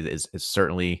 160 is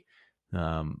certainly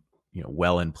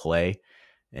well in play,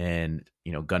 and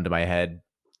gun to my head,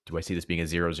 do I see this being a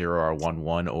 0-0 or a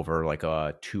 1-1 over like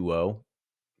a 2-0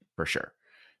 for sure?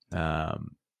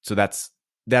 So that's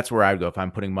where I would go if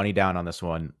I'm putting money down on this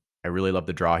one. I really love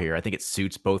the draw here. I think it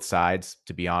suits both sides,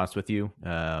 to be honest with you.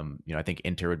 I think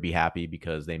Inter would be happy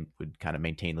because they would kind of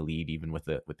maintain the lead even with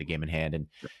the game in hand, and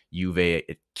Juve,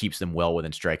 it keeps them well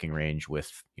within striking range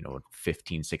with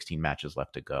 15, 16 matches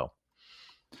left to go.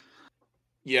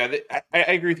 Yeah, I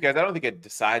agree with you guys. I don't think it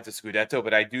decides the Scudetto,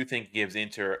 but I do think it gives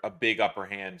Inter a big upper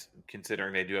hand,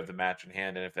 considering they do have the match in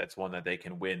hand, and if that's one that they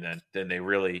can win, then they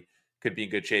really could be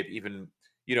in good shape. Even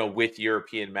with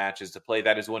European matches to play,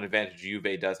 that is one advantage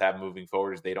Juve does have moving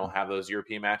forward, is they don't have those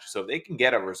European matches. So if they can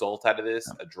get a result out of this,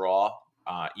 a draw,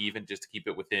 even just to keep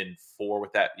it within 4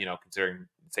 with that, considering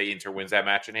say Inter wins that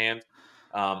match in hand,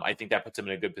 I think that puts them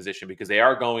in a good position because they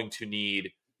are going to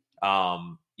need,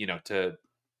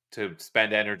 to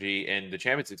spend energy in the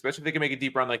Champions League, especially if they can make a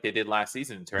deep run like they did last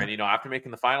season. And after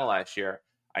making the final last year,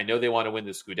 I know they want to win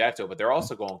the Scudetto, but they're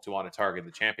also going to want to target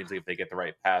the Champions League if they get the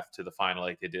right path to the final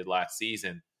like they did last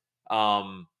season.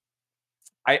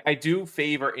 I do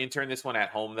favor Inter in this one at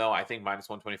home, though. I think minus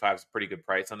 125 is a pretty good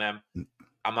price on them.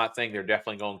 I'm not saying they're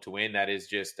definitely going to win. That is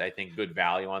just, I think, good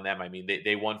value on them. I mean,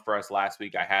 they won for us last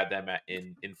week. I had them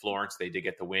in Florence. They did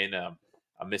get the win. A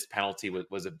missed penalty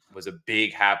was a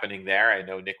big happening there. I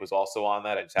know Nick was also on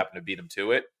that. I just happened to beat him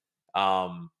to it.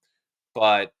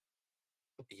 But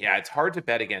yeah, it's hard to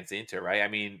bet against Inter, right? I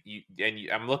mean,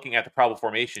 I'm looking at the probable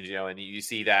formations, and you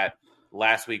see that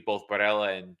last week both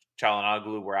Barella and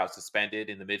Çalhanoğlu were out suspended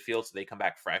in the midfield, so they come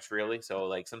back fresh, really. So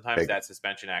like sometimes that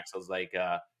suspension acts as like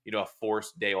a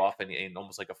forced day off and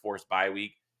almost like a forced bye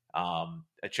week.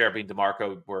 Cherubin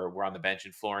DeMarco were on the bench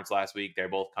in Florence last week. They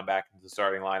both come back into the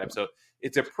starting lineup, so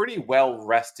it's a pretty well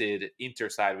rested Inter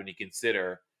side when you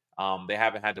consider. They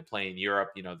haven't had to play in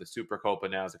Europe. The Supercopa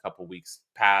now is a couple weeks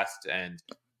past, and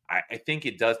I think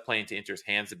it does play into Inter's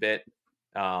hands a bit.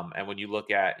 And when you look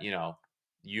at,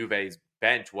 Juve's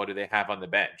bench, what do they have on the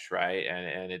bench, right?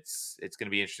 And it's going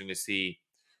to be interesting to see,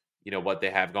 what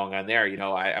they have going on there.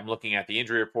 I'm looking at the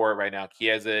injury report right now.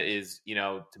 Chiesa is,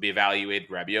 to be evaluated.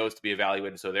 Rabiot is to be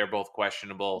evaluated. So they're both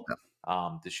questionable.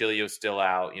 De Chilio's still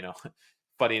out.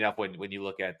 Funny enough, when you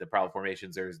look at the probable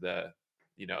formations, there's the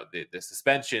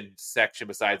suspension section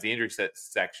besides the injury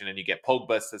section, and you get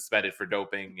Pogba suspended for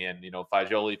doping, and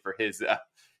Fagioli for his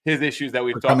his issues that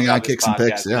we've talked coming about on this kicks and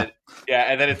picks. podcast.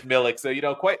 And then it's Milik.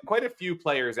 So quite a few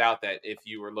players out that if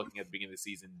you were looking at the beginning of the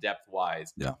season depth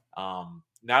wise, not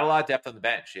a lot of depth on the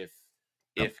bench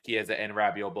if Chiesa and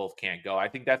Rabiot both can't go. I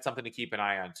think that's something to keep an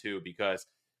eye on too, because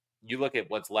you look at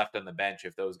what's left on the bench.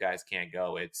 If those guys can't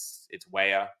go, it's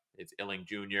Weah, it's Illing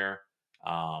Jr.,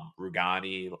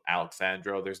 Rugani,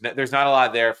 Alexandro. There's not a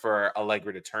lot there for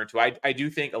Allegri to turn to. I do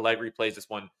think Allegri plays this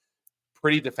one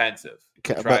pretty defensive.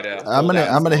 I'm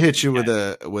gonna hit you with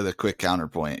a quick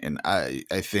counterpoint, and I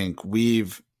think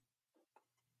we've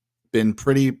been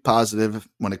pretty positive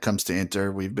when it comes to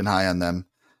Inter. We've been high on them.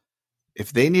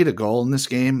 If they need a goal in this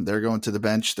game, they're going to the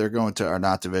bench. They're going to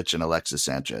Arnautovic and Alexis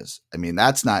Sanchez. I mean,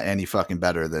 that's not any fucking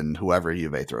better than whoever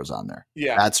Juve throws on there.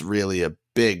 Yeah. That's really a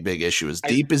big, big issue. As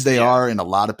deep as they are in a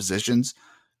lot of positions,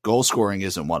 goal scoring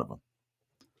isn't one of them.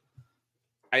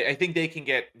 I think they can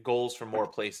get goals from more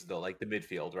places though, like the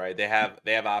midfield, right? They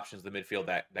have options in the midfield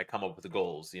that come up with the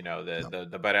goals. You know,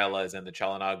 the Barellas and the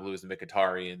Çalhanoğlu's and the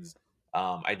Mkhitaryan's.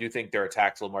 I do think their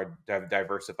attack's a little more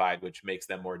diversified, which makes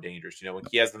them more dangerous. You know, when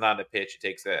Chiesa's not on the pitch, it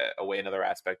takes away another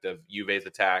aspect of Juve's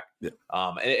attack. Yeah.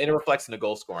 And it reflects in the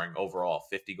goal scoring overall,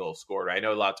 50 goals scored. I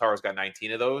know Lautaro's got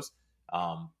 19 of those,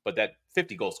 but that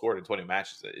 50 goals scored in 20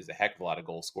 matches is a heck of a lot of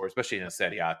goals scored, especially in a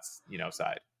Serie A,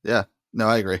 side. Yeah, no,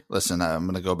 I agree. Listen, I'm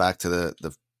going to go back to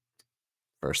the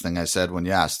first thing I said when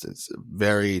you asked. It's a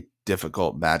very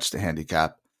difficult match to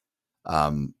handicap.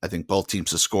 I think both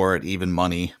teams to score at even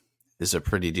money is a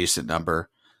pretty decent number.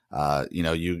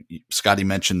 Scotty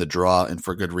mentioned the draw, and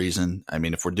for good reason. I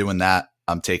mean, if we're doing that,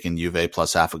 I'm taking Juve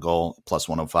plus half a goal, plus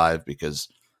 105, because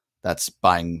that's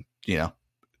buying, a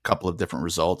couple of different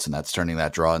results, and that's turning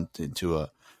that draw into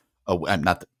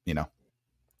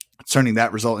turning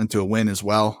that result into a win as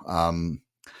well.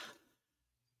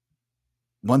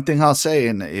 One thing I'll say,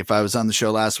 and if I was on the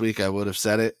show last week, I would have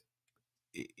said it,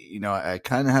 I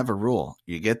kind of have a rule.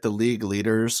 You get the league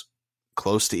leaders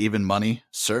close to even money.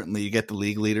 Certainly you get the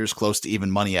league leaders close to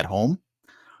even money at home.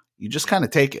 You just kind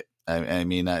of take it.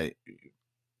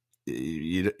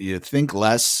 You think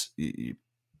less, you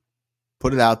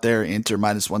put it out there, Inter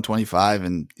minus 125,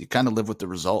 and you kind of live with the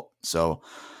result. So,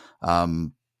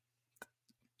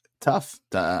 tough.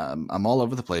 I'm all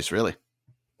over the place, really.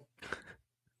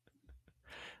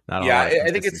 I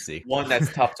think it's one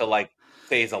that's tough to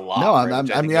phase a lot. No,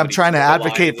 I'm trying to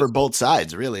advocate for both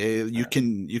sides. Really, you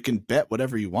can bet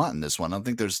whatever you want in this one. I don't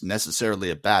think there's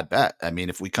necessarily a bad bet. I mean,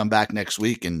 if we come back next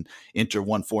week and Inter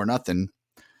won 4-0,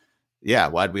 yeah,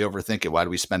 why'd we overthink it? Why do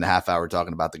we spend a half hour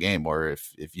talking about the game? Or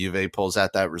if Juve pulls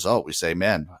out that result, we say,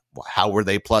 man, how were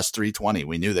they plus 320?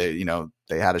 We knew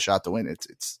they had a shot to win.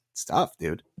 It's tough,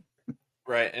 dude.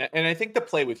 Right. And I think the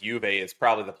play with Juve is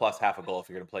probably the plus half a goal if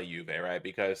you're going to play Juve, right?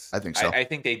 Because I think so. I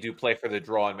think they do play for the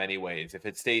draw in many ways. If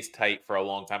it stays tight for a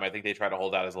long time, I think they try to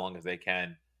hold out as long as they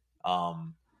can.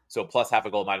 So plus half a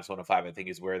goal minus 105, I think,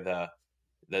 is where the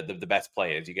best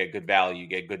play is. You get good value, you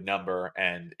get good number,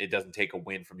 and it doesn't take a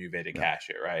win from Juve to cash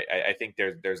it, right? I think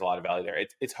there's a lot of value there.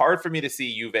 It's hard for me to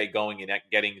see Juve going and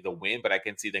getting the win, but I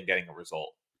can see them getting a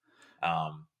result,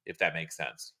 if that makes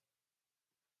sense.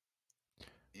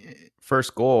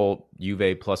 First goal,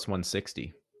 Juve plus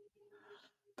 160.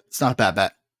 It's not a bad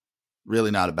bet. Really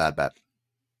not a bad bet.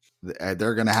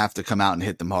 They're going to have to come out and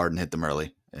hit them hard and hit them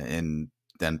early, and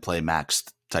then play max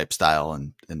type style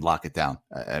and lock it down.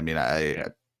 I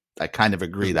kind of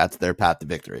agree that's their path to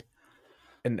victory.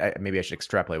 And maybe I should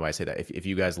extrapolate why I say that. If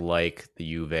you guys like the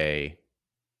Juve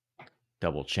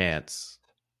double chance,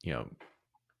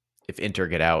 if Inter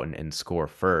get out and score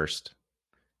first,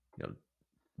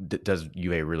 does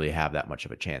Juve really have that much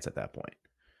of a chance at that point?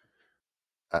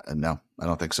 No, I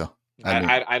don't think so.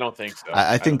 I don't think so.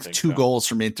 I think two goals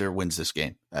from Inter wins this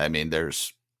game. I mean,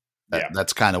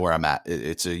 that's kind of where I'm at.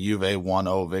 It's a Juve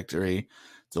 1-0 victory.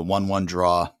 It's a 1-1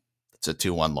 draw. It's a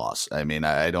 2-1 loss. I mean,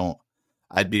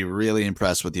 I'd be really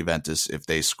impressed with Juventus if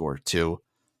they score two.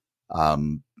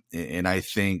 And I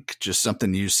think just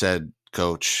something you said,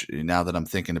 Coach, now that I'm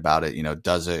thinking about it,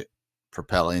 does it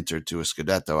propel Inter to a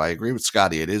Scudetto? I agree with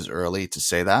Scotty. It is early to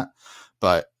say that.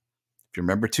 But if you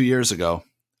remember 2 years ago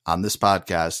on this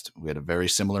podcast, we had a very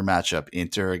similar matchup,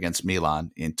 Inter against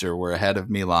Milan. Inter were ahead of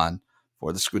Milan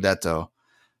for the Scudetto.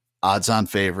 Odds-on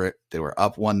favorite. They were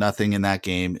up 1-0 in that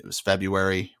game. It was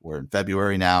February. We're in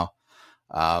February now.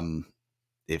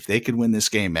 If they could win this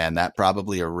game, man, that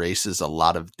probably erases a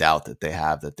lot of doubt that they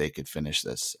have that they could finish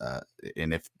this.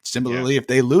 And if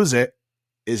they lose it,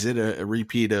 is it a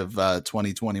repeat of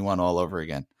 2021 all over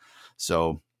again?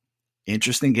 So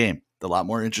interesting game. A lot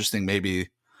more interesting maybe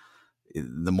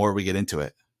the more we get into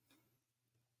it.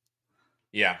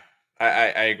 Yeah,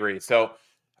 I agree. So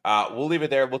We'll leave it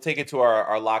there. We'll take it to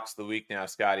our locks of the week now,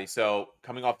 Scotty. So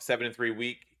coming off a 7-3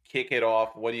 week, kick it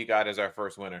off. What do you got as our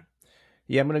first winner?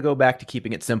 Yeah, I'm going to go back to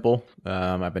keeping it simple.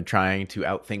 I've been trying to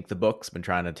outthink the books, been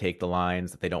trying to take the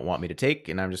lines that they don't want me to take,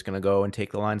 and I'm just going to go and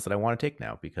take the lines that I want to take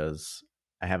now because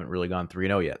I haven't really gone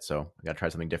 3-0 yet, so I got to try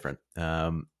something different.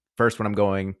 First one I'm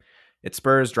going, it's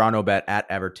Spurs, draw no bet at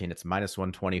Everton. It's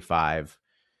 -125.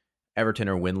 Everton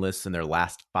are winless in their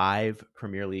last 5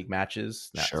 Premier League matches.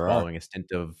 That's following a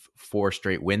stint of 4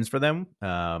 straight wins for them.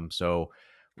 So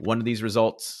one of these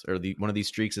results or one of these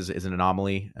streaks is an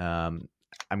anomaly.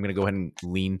 I'm going to go ahead and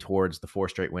lean towards the 4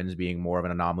 straight wins being more of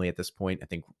an anomaly at this point. I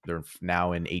think they're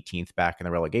now in 18th back in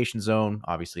the relegation zone,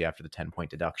 obviously after the 10-point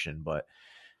deduction. But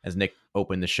as Nick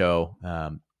opened the show,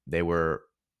 they were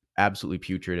absolutely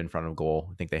putrid in front of goal.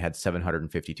 I think they had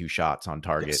 752 shots on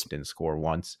target, didn't score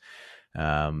once.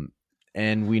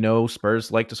 And we know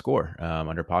Spurs like to score.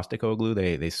 Under Postecoglou,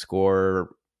 they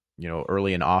score,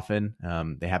 early and often.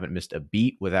 They haven't missed a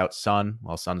beat without Son,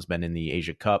 while Son's been in the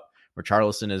Asia Cup.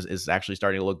 Richarlison is actually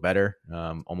starting to look better,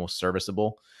 almost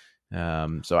serviceable.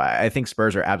 So I think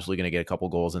Spurs are absolutely going to get a couple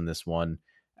goals in this one.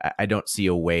 I don't see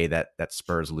a way that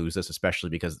Spurs lose this, especially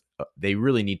because they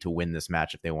really need to win this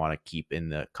match if they want to keep in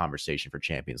the conversation for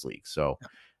Champions League. So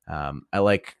I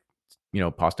like,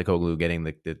 Postecoglou getting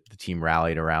the team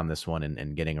rallied around this one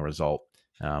and getting a result.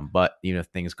 But,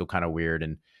 things go kind of weird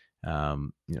and,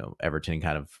 Everton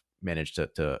kind of managed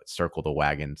to circle the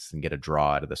wagons and get a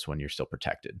draw out of this one. You're still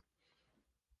protected.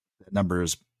 That number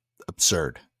is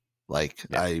absurd.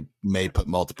 I may put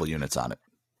multiple units on it.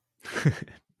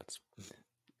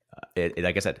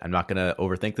 Like I said, I'm not going to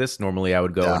overthink this. Normally I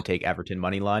would go and take Everton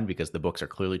money line because the books are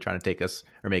clearly trying to take us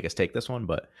or make us take this one,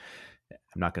 but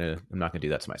I'm not going to do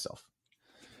that to myself.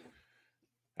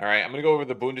 All right, I'm going to go over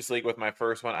the Bundesliga with my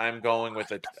first one. I'm going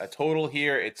with a total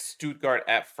here. It's Stuttgart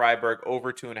at Freiburg,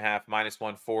 over 2.5,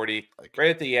 -140. Right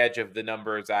at the edge of the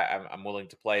numbers I'm willing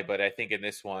to play, but I think in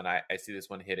this one, I see this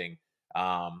one hitting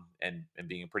and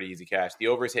being a pretty easy cash. The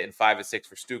over is hitting 5-6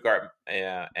 for Stuttgart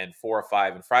and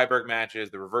 4-5 in Freiburg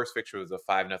matches. The reverse fixture was a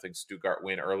 5-0 Stuttgart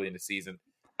win early in the season.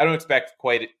 I don't expect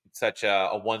quite such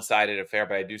a one-sided affair,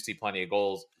 but I do see plenty of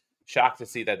goals. Shocked to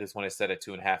see that this one is set at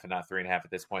 2.5 and not 3.5 at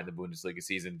this point in the Bundesliga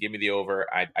season. Give me the over.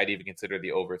 I'd even consider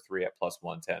the over 3 at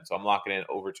 +110. So I'm locking in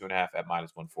over 2.5 at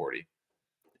 -140.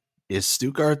 Is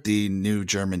Stuttgart the new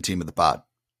German team of the pod?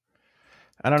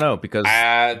 I don't know because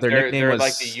their nickname they're was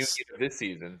like the union of this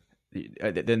season.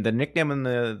 The nickname in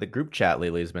the group chat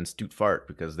lately has been Stuttfart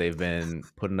because they've been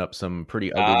putting up some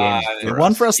pretty ugly games. They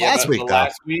won for us last week, though.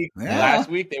 Last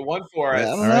week they won for us.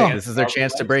 All right, this is their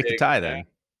chance to break the tie then.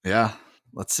 Yeah,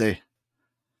 let's see.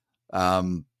 I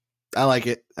like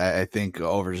it. I think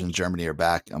overs in Germany are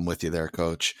back. I'm with you there,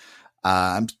 Coach.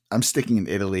 I'm sticking in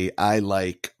Italy. I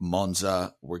like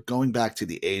Monza. We're going back to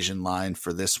the Asian line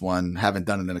for this one. Haven't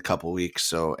done it in a couple weeks,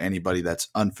 so anybody that's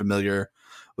unfamiliar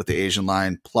with the Asian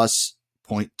line, plus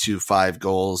 0.25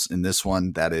 goals in this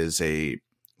one. That is a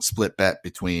split bet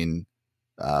between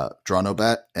draw no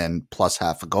bet and plus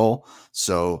half a goal.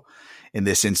 So in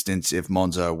this instance, if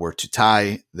Monza were to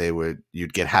tie,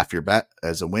 you'd get half your bet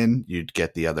as a win. You'd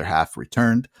get the other half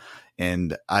returned.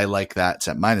 And I like that. It's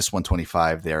at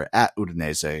 -125 there at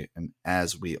Udinese. And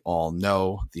as we all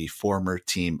know, the former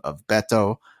team of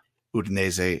Beto,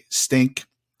 Udinese stink.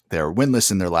 They're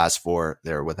winless in their last 4.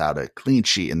 They're without a clean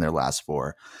sheet in their last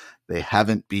 4. They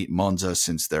haven't beat Monza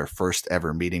since their first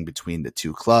ever meeting between the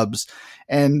two clubs.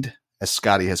 And as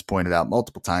Scotty has pointed out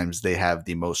multiple times, they have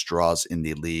the most draws in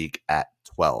the league at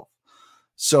 12.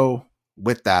 So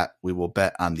with that, we will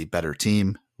bet on the better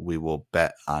team. We will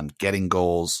bet on getting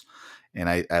goals. And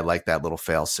I like that little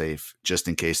fail safe just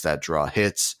in case that draw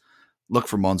hits. Look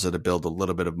for Monza to build a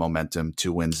little bit of momentum,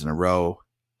 2 wins in a row.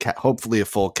 Hopefully a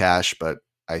full cash, but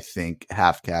I think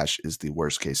half cash is the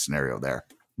worst case scenario there.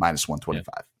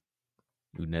 -125.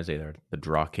 Yeah. Udinese, they're the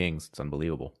draw kings. It's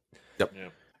unbelievable. Yep. Yeah.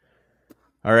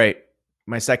 All right.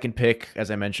 My second pick,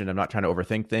 as I mentioned, I'm not trying to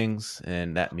overthink things,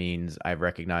 and that means I've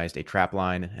recognized a trap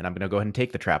line, and I'm going to go ahead and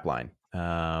take the trap line.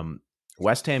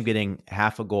 West Ham getting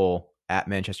half a goal at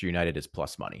Manchester United is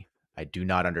plus money. I do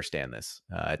not understand this.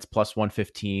 It's plus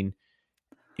 115.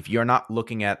 If you're not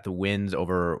looking at the wins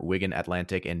over Wigan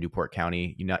Atlantic and Newport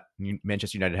County,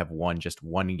 Manchester United have won just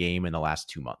one game in the last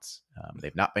 2 months.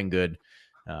 They've not been good.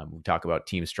 We talk about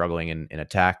teams struggling in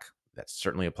attack. That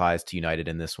certainly applies to United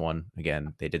in this one.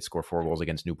 Again, they did score 4 goals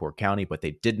against Newport County, but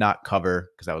they did not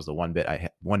cover because that was the one bet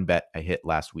I hit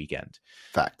last weekend.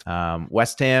 Fact.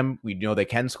 West Ham, we know they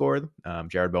can score.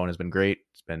 Jared Bowen has been great.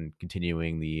 It's been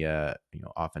continuing the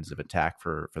offensive attack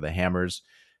for the Hammers.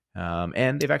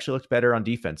 And they've actually looked better on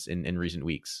defense in recent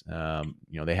weeks.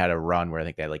 They had a run where I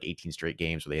think they had like 18 straight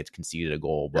games where they had conceded a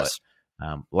goal, but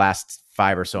last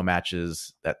 5 or so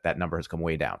matches, that number has come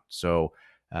way down. So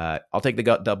I'll take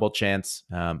the double chance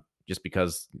just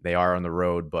because they are on the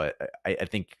road, but I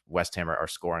think West Ham are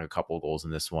scoring a couple of goals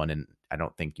in this one, and I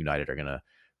don't think United are going to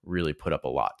really put up a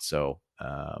lot. So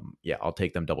I'll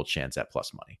take them double chance at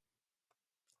plus money.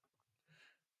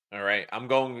 All right, I'm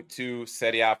going to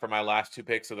Serie A for my last 2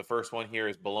 picks. So the first one here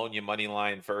is Bologna money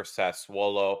line versus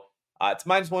Sassuolo. It's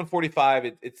minus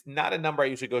 145. It's not a number I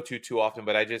usually go to too often,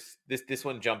 but this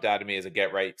one jumped out at me as a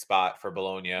get right spot for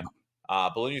Bologna.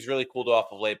 Bologna's really cooled off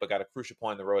of late, but got a crucial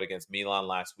point on the road against Milan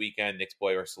last weekend. Nick's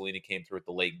boy Orsolini came through with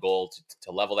the late goal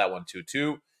to level that one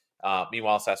 2-2.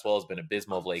 Meanwhile, Sassuolo has been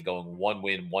abysmal of late, going 1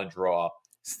 win, 1 draw,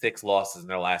 6 losses in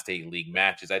their last 8 league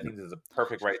matches. I think this is a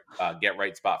perfect get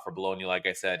right spot for Bologna, like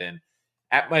I said. And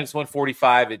at minus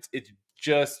 145, it's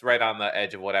just right on the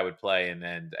edge of what I would play.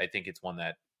 And I think it's one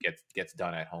that gets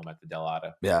done at home at the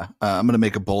Delata. Yeah, I'm going to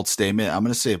make a bold statement. I'm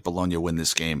going to say if Bologna win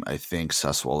this game, I think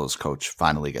Sassuolo's coach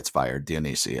finally gets fired,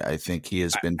 Dionisi. I think he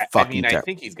has been fucking I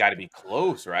think he's got to be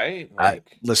close, right?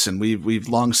 Listen, we've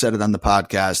long said it on the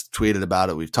podcast, tweeted about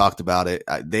it, we've talked about it.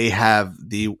 They have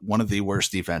one of the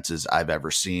worst defenses I've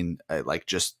ever seen.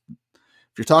 Just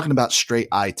if you're talking about straight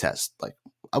eye test, like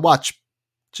I watch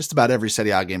just about every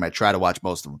Serie A game. I try to watch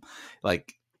most of them.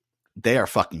 Like, they are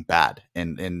fucking bad,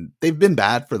 and they've been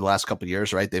bad for the last couple of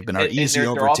years, right? They've been our easy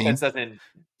over team.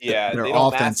 Their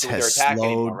offense has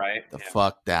slowed the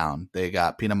fuck down. They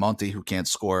got Pinamonti, who can't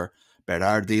score.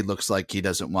 Berardi looks like he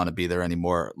doesn't want to be there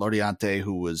anymore. Loriente,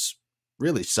 who was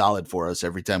really solid for us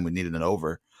every time we needed an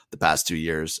over the past 2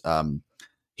 years,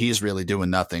 he's really doing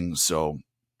nothing. So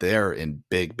they're in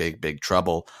big, big, big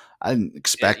trouble. I didn't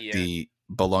expect the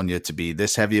Bologna to be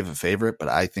this heavy of a favorite, but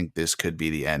I think this could be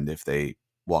the end if they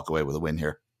walk away with a win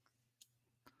here.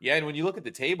 Yeah, and when you look at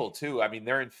the table too, I mean,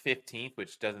 they're in 15th,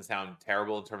 which doesn't sound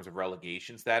terrible in terms of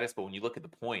relegation status, but when you look at the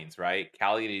points, right?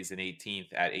 Cagliari's in 18th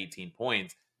at 18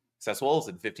 points. Sassuolo's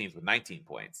in 15th with 19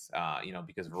 points.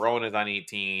 Because Verona's on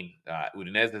 18,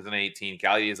 Udinese is on 18,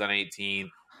 Cagliari is on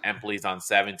 18, Empoli's on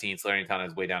 17, Salernitana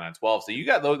is way down on 12. So you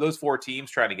got those 4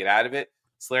 teams trying to get out of it.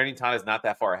 Salernitana is not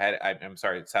that far ahead. I'm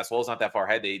sorry, Sassuolo's not that far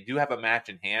ahead. They do have a match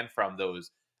in hand from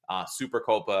those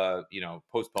Supercopa,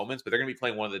 postponements, but they're going to be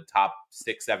playing one of the top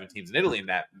 6-7 teams in Italy in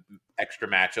that extra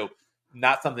match. So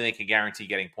not something they can guarantee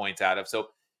getting points out of.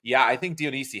 So yeah, I think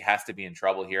Dionisi has to be in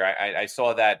trouble here. I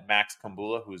saw that Max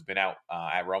Kumbula, who's been out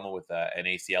at Roma with an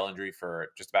ACL injury for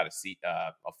just about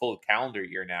a full calendar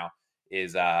year now,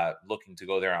 is looking to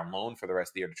go there on loan for the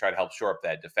rest of the year to try to help shore up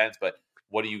that defense. But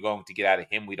what are you going to get out of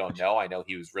him? We don't know. I know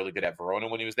he was really good at Verona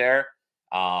when he was there.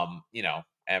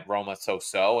 At Roma,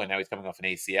 so, and now he's coming off an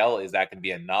ACL. Is that going to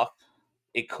be enough?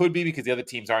 It could be, because the other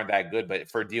teams aren't that good, but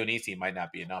for Dionisi, it might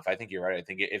not be enough. I think you're right. I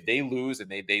think if they lose and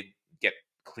they get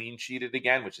clean sheeted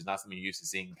again, which is not something you're used to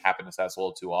seeing happen to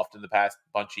Sassuolo too often the past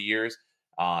bunch of years,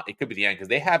 it could be the end, because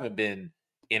they haven't been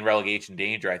in relegation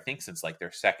danger, I think, since like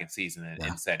their second season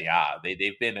in Serie A.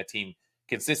 They've been a team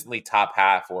consistently top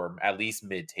half or at least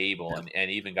mid-table,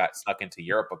 and even got snuck into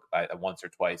Europe once or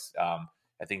twice,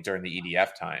 I think, during the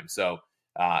EDF time. So,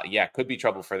 could be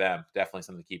trouble for them. Definitely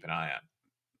something to keep an eye on.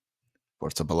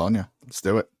 Forza Bologna. Let's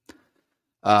do it.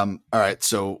 All right.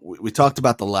 So we talked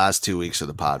about the last 2 weeks of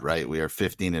the pod, right? We are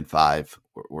 15-5.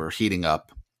 We're heating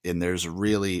up, and there's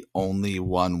really only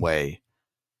one way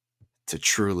to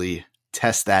truly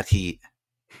test that heat,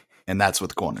 and that's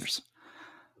with corners.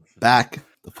 Back.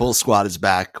 The full squad is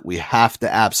back. We have to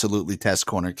absolutely test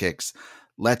corner kicks.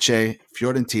 Lecce,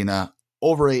 Fiorentina,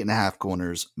 over 8.5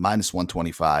 corners, minus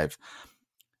 125.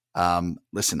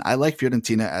 Listen, I like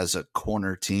Fiorentina as a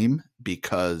corner team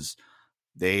because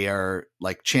they are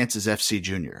like Chance's FC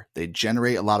Junior. They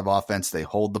generate a lot of offense. They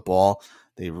hold the ball.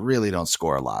 They really don't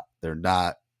score a lot. They're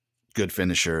not good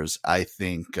finishers. I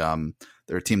think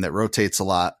they're a team that rotates a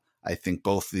lot. I think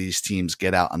both of these teams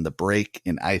get out on the break,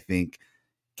 and I think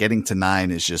getting to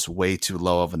 9 is just way too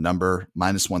low of a number.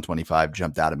 Minus 125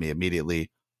 jumped out at me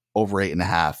immediately. Over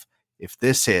 8.5. If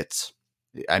this hits,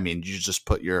 I mean, you just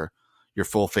put your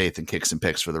full faith in kicks and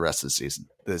picks for the rest of the season.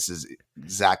 This is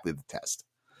exactly the test.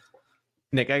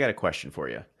 Nick, I got a question for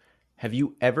you. Have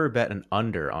you ever bet an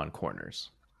under on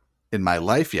corners? In my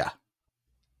life, yeah.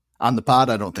 On the pod,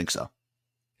 I don't think so.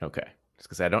 Okay. Just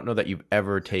because I don't know that you've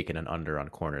ever taken an under on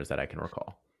corners that I can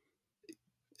recall.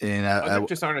 And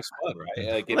just aren't as fun,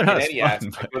 right? Like in any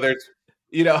aspect, whether it's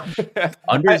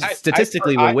unders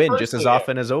statistically will win just as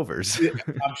often as overs.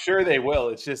 I'm sure they will.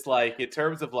 It's just like in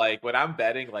terms of like when I'm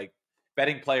betting, like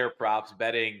betting player props,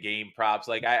 betting game props.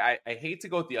 Like I hate to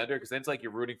go with the under because then it's like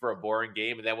you're rooting for a boring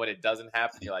game, and then when it doesn't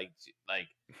happen, you're like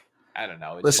I don't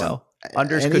know. It's Listen, just,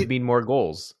 unders could mean more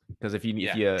goals because if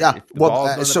Yeah. the ball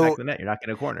is going to the back of the net, you're not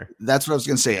getting a corner. That's what I was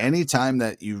going to say. Anytime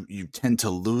that you tend to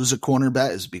lose a corner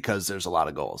bet is because there's a lot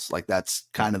of goals. Like that's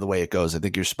kind of the way it goes. I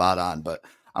think you're spot on, but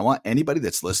I want anybody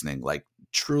that's listening, like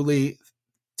truly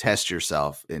test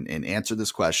yourself and answer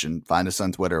this question. Find us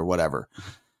on Twitter or whatever.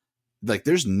 Like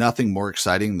there's nothing more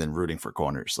exciting than rooting for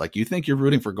corners. Like you think you're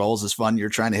rooting for goals is fun. You're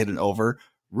trying to hit an over.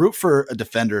 Root for a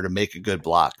defender to make a good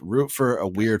block. Root for a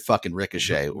weird fucking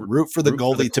ricochet. Root for the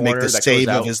goalie to make the save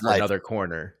of his life. Another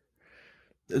corner.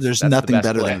 There's nothing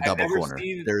better than a double corner.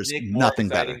 There's Nick nothing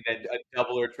more better than a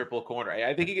double or triple corner.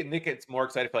 I think Nick gets more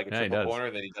excited for like a triple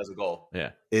corner than he does a goal.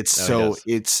 Yeah,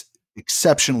 it's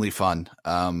exceptionally fun.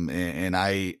 And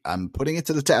I'm putting it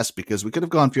to the test because we could have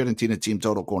gone Fiorentina team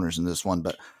total corners in this one,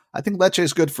 but I think Lecce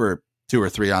is good for 2 or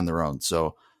 3 on their own.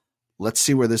 So let's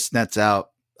see where this nets out.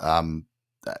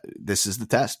 This is the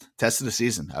test of the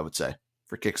season, I would say,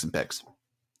 for kicks and picks.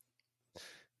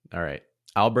 All right.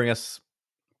 I'll bring us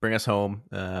home.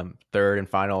 Third and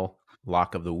final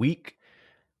lock of the week,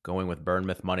 going with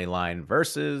Bournemouth money line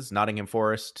versus Nottingham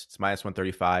Forest. It's minus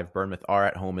 135. Bournemouth are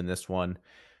at home in this one.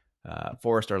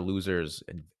 Forest are losers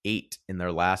 8 in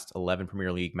their last 11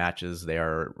 Premier League matches. They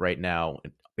are right now,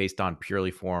 based on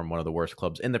purely form, one of the worst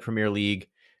clubs in the Premier League.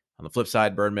 On the flip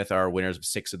side, Bournemouth are winners of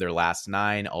 6 of their last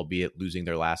 9, albeit losing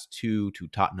their last 2 to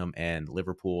Tottenham and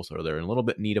Liverpool. So they're in a little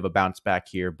bit need of a bounce back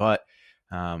here. But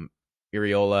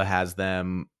Iriola has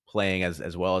them playing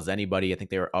as well as anybody. I think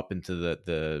they were up into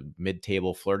the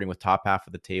mid-table, flirting with top half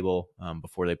of the table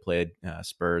before they played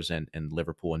Spurs and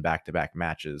Liverpool in back-to-back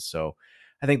matches. So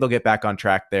I think they'll get back on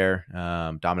track there.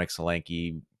 Dominic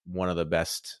Solanke, one of the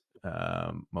best,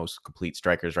 most complete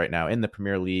strikers right now in the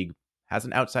Premier League, has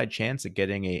an outside chance at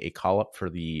getting a call-up for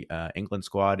the England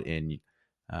squad in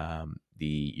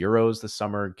the Euros this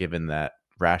summer, given that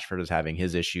Rashford is having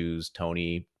his issues.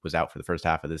 Tony was out for the first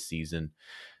half of this season.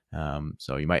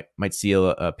 So you might see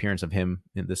an appearance of him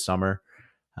in this summer.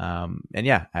 And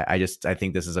yeah, I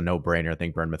think this is a no-brainer. I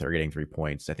think Bournemouth are getting 3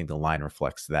 points. I think the line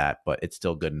reflects that, but it's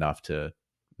still good enough to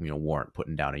warrant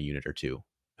putting down a unit or two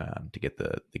to get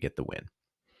the win.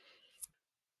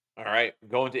 All right,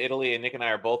 going to Italy, and Nick and I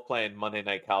are both playing Monday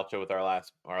Night Calcio with our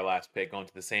last pick, going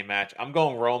to the same match. I'm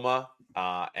going Roma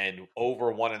and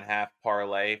over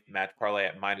 1.5 match parlay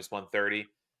at minus 130.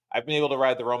 I've been able to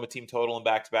ride the Roma team total in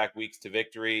back-to-back weeks to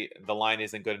victory. The line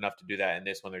isn't good enough to do that in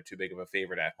this one. They're too big of a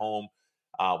favorite at home.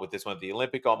 With this one at the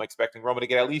Olympico, I'm expecting Roma to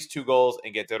get at least 2 goals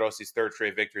and get De Rossi's 3rd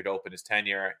straight victory to open his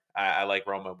tenure. I like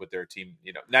Roma with their team,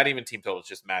 not even team total, it's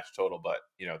just match total, but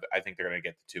I think they're going to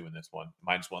get the 2 in this one,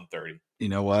 minus 130. You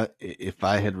know what? If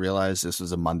I had realized this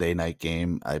was a Monday night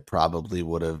game, I probably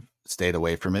would have stayed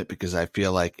away from it because I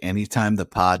feel like anytime the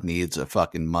pod needs a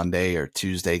fucking Monday or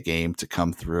Tuesday game to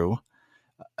come through.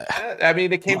 I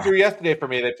mean, it came through yesterday for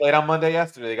me. They played on Monday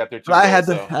yesterday. They got their 2 I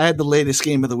goals, had the latest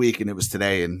game of the week, and it was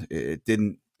today, and it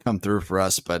didn't come through for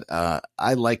us. But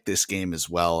I like this game as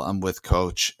well. I'm with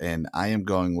Coach, and I am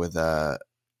going with a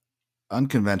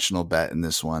unconventional bet in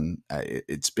this one.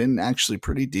 It's been actually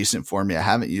pretty decent for me. I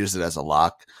haven't used it as a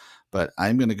lock, but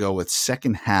I'm going to go with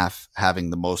second half having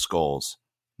the most goals,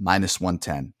 minus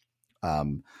 110.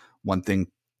 One thing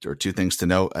or 2 things to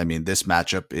note. I mean, this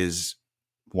matchup is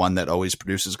one that always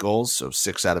produces goals. So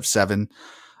 6 out of 7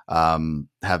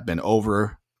 have been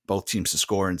over both teams to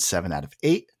score in 7 out of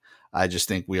 8. I just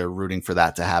think we are rooting for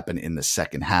that to happen in the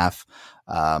second half.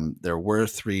 There were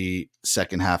 3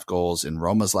 second half goals in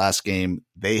Roma's last game.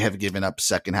 They have given up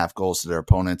second half goals to their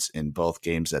opponents in both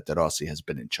games that De Rossi has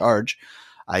been in charge.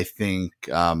 I think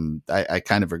I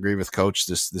kind of agree with Coach.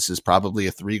 This is probably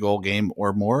a 3-goal game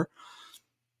or more.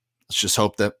 Let's just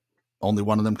hope that only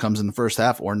one of them comes in the first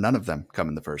half or none of them come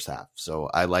in the first half. So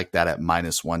I like that at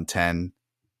minus 110,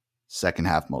 second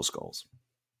half most goals.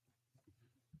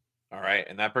 All right,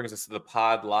 and that brings us to the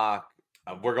pod lock.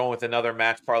 We're going with another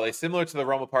match parlay similar to the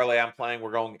Roma parlay I'm playing.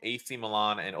 We're going AC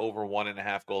Milan and over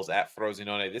 1.5 goals at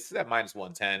Frosinone. This is at minus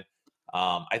 110.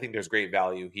 I think there's great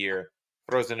value here.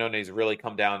 Frosinone's really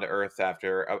come down to earth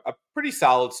after a pretty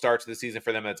solid start to the season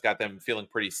for them. That's got them feeling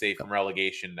pretty safe from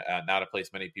relegation. Not a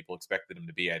place many people expected them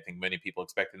to be. I think many people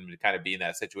expected them to kind of be in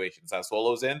that situation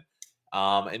Sassuolo's in.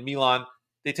 And Milan,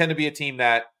 they tend to be a team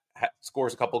that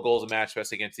scores a couple goals a match,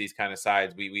 especially against these kind of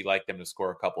sides. We like them to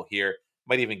score a couple here.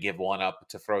 Might even give one up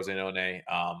to Frosinone,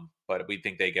 but we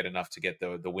think they get enough to get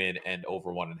the win and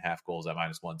over 1.5 goals at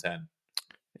minus 110.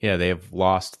 Yeah, they have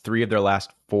lost 3 of their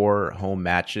last 4 home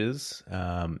matches.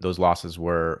 Those losses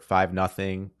were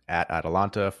 5-0 at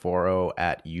Atalanta, 4-0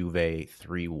 at Juve,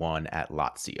 3-1 at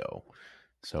Lazio.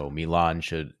 So Milan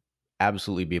should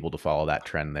absolutely be able to follow that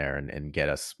trend there and get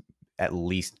us at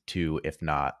least 2, if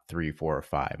not 3, 4, or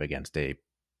 5 against a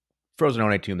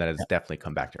Frosinone team that has definitely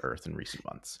come back to earth in recent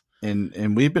months.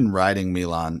 And we've been riding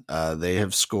Milan. They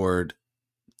have scored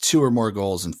 2 or more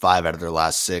goals in 5 out of their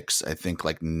last 6. I think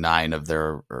like 9 of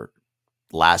their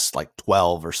last like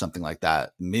 12 or something like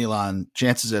that. Milan,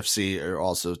 Chances FC are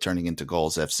also turning into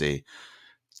Goals FC.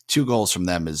 2 goals from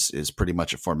them is pretty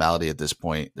much a formality at this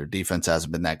point. Their defense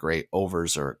hasn't been that great.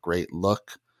 Overs are a great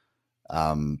look.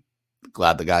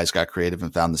 Glad the guys got creative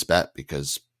and found this bet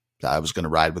because I was going to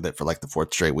ride with it for like the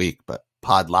 4th straight week, but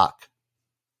pod lock.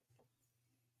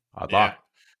 Yeah.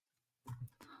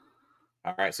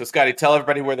 All right. So, Scotty, tell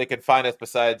everybody where they can find us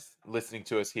besides listening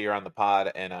to us here on the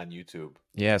pod and on YouTube.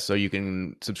 Yeah. So you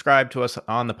can subscribe to us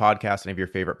on the podcast, any of your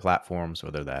favorite platforms,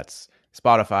 whether that's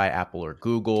Spotify, Apple, or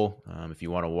Google. If you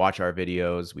want to watch our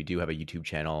videos, we do have a YouTube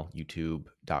channel,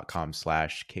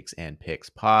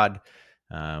 youtube.com/kicksandpicspod.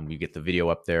 You get the video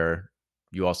up there.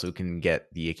 You also can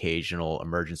get the occasional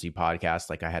emergency podcast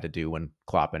like I had to do when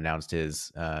Klopp announced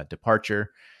his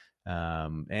departure.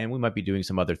 And we might be doing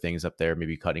some other things up there,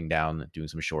 maybe cutting down, doing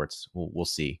some shorts. We'll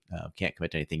see. Can't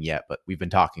commit to anything yet, but we've been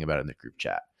talking about it in the group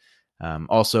chat.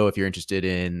 Also, if you're interested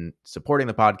in supporting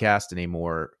the podcast in a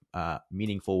more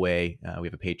meaningful way, we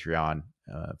have a Patreon,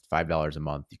 $5 a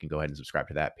month. You can go ahead and subscribe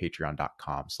to that,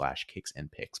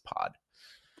 patreon.com/kicksandpicspod.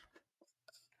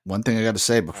 One thing I got to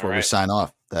say before we sign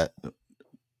off that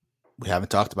we haven't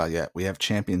talked about yet. We have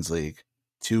Champions League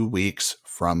 2 weeks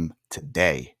from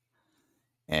today.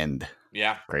 And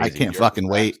yeah, I can't fucking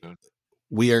wait.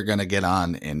 We are going to get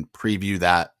on and preview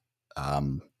that.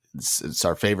 It's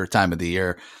our favorite time of the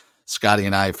year. Scotty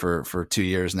and I, for 2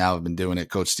 years now, have been doing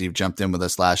it. Coach Steve jumped in with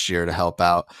us last year to help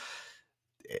out.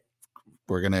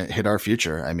 We're going to hit our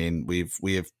future. I mean, we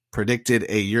have predicted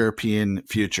a European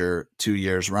future 2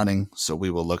 years running, so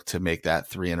we will look to make that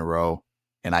 3 in a row,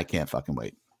 and I can't fucking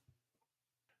wait.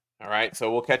 All right,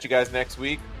 so we'll catch you guys next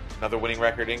week. Another winning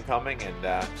record incoming, and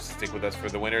just stick with us for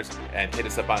the winners and hit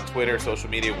us up on Twitter, social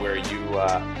media, where you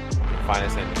can find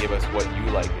us and give us what you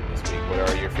like in this week. What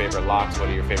are your favorite locks? What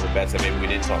are your favorite bets that maybe we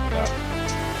didn't talk about?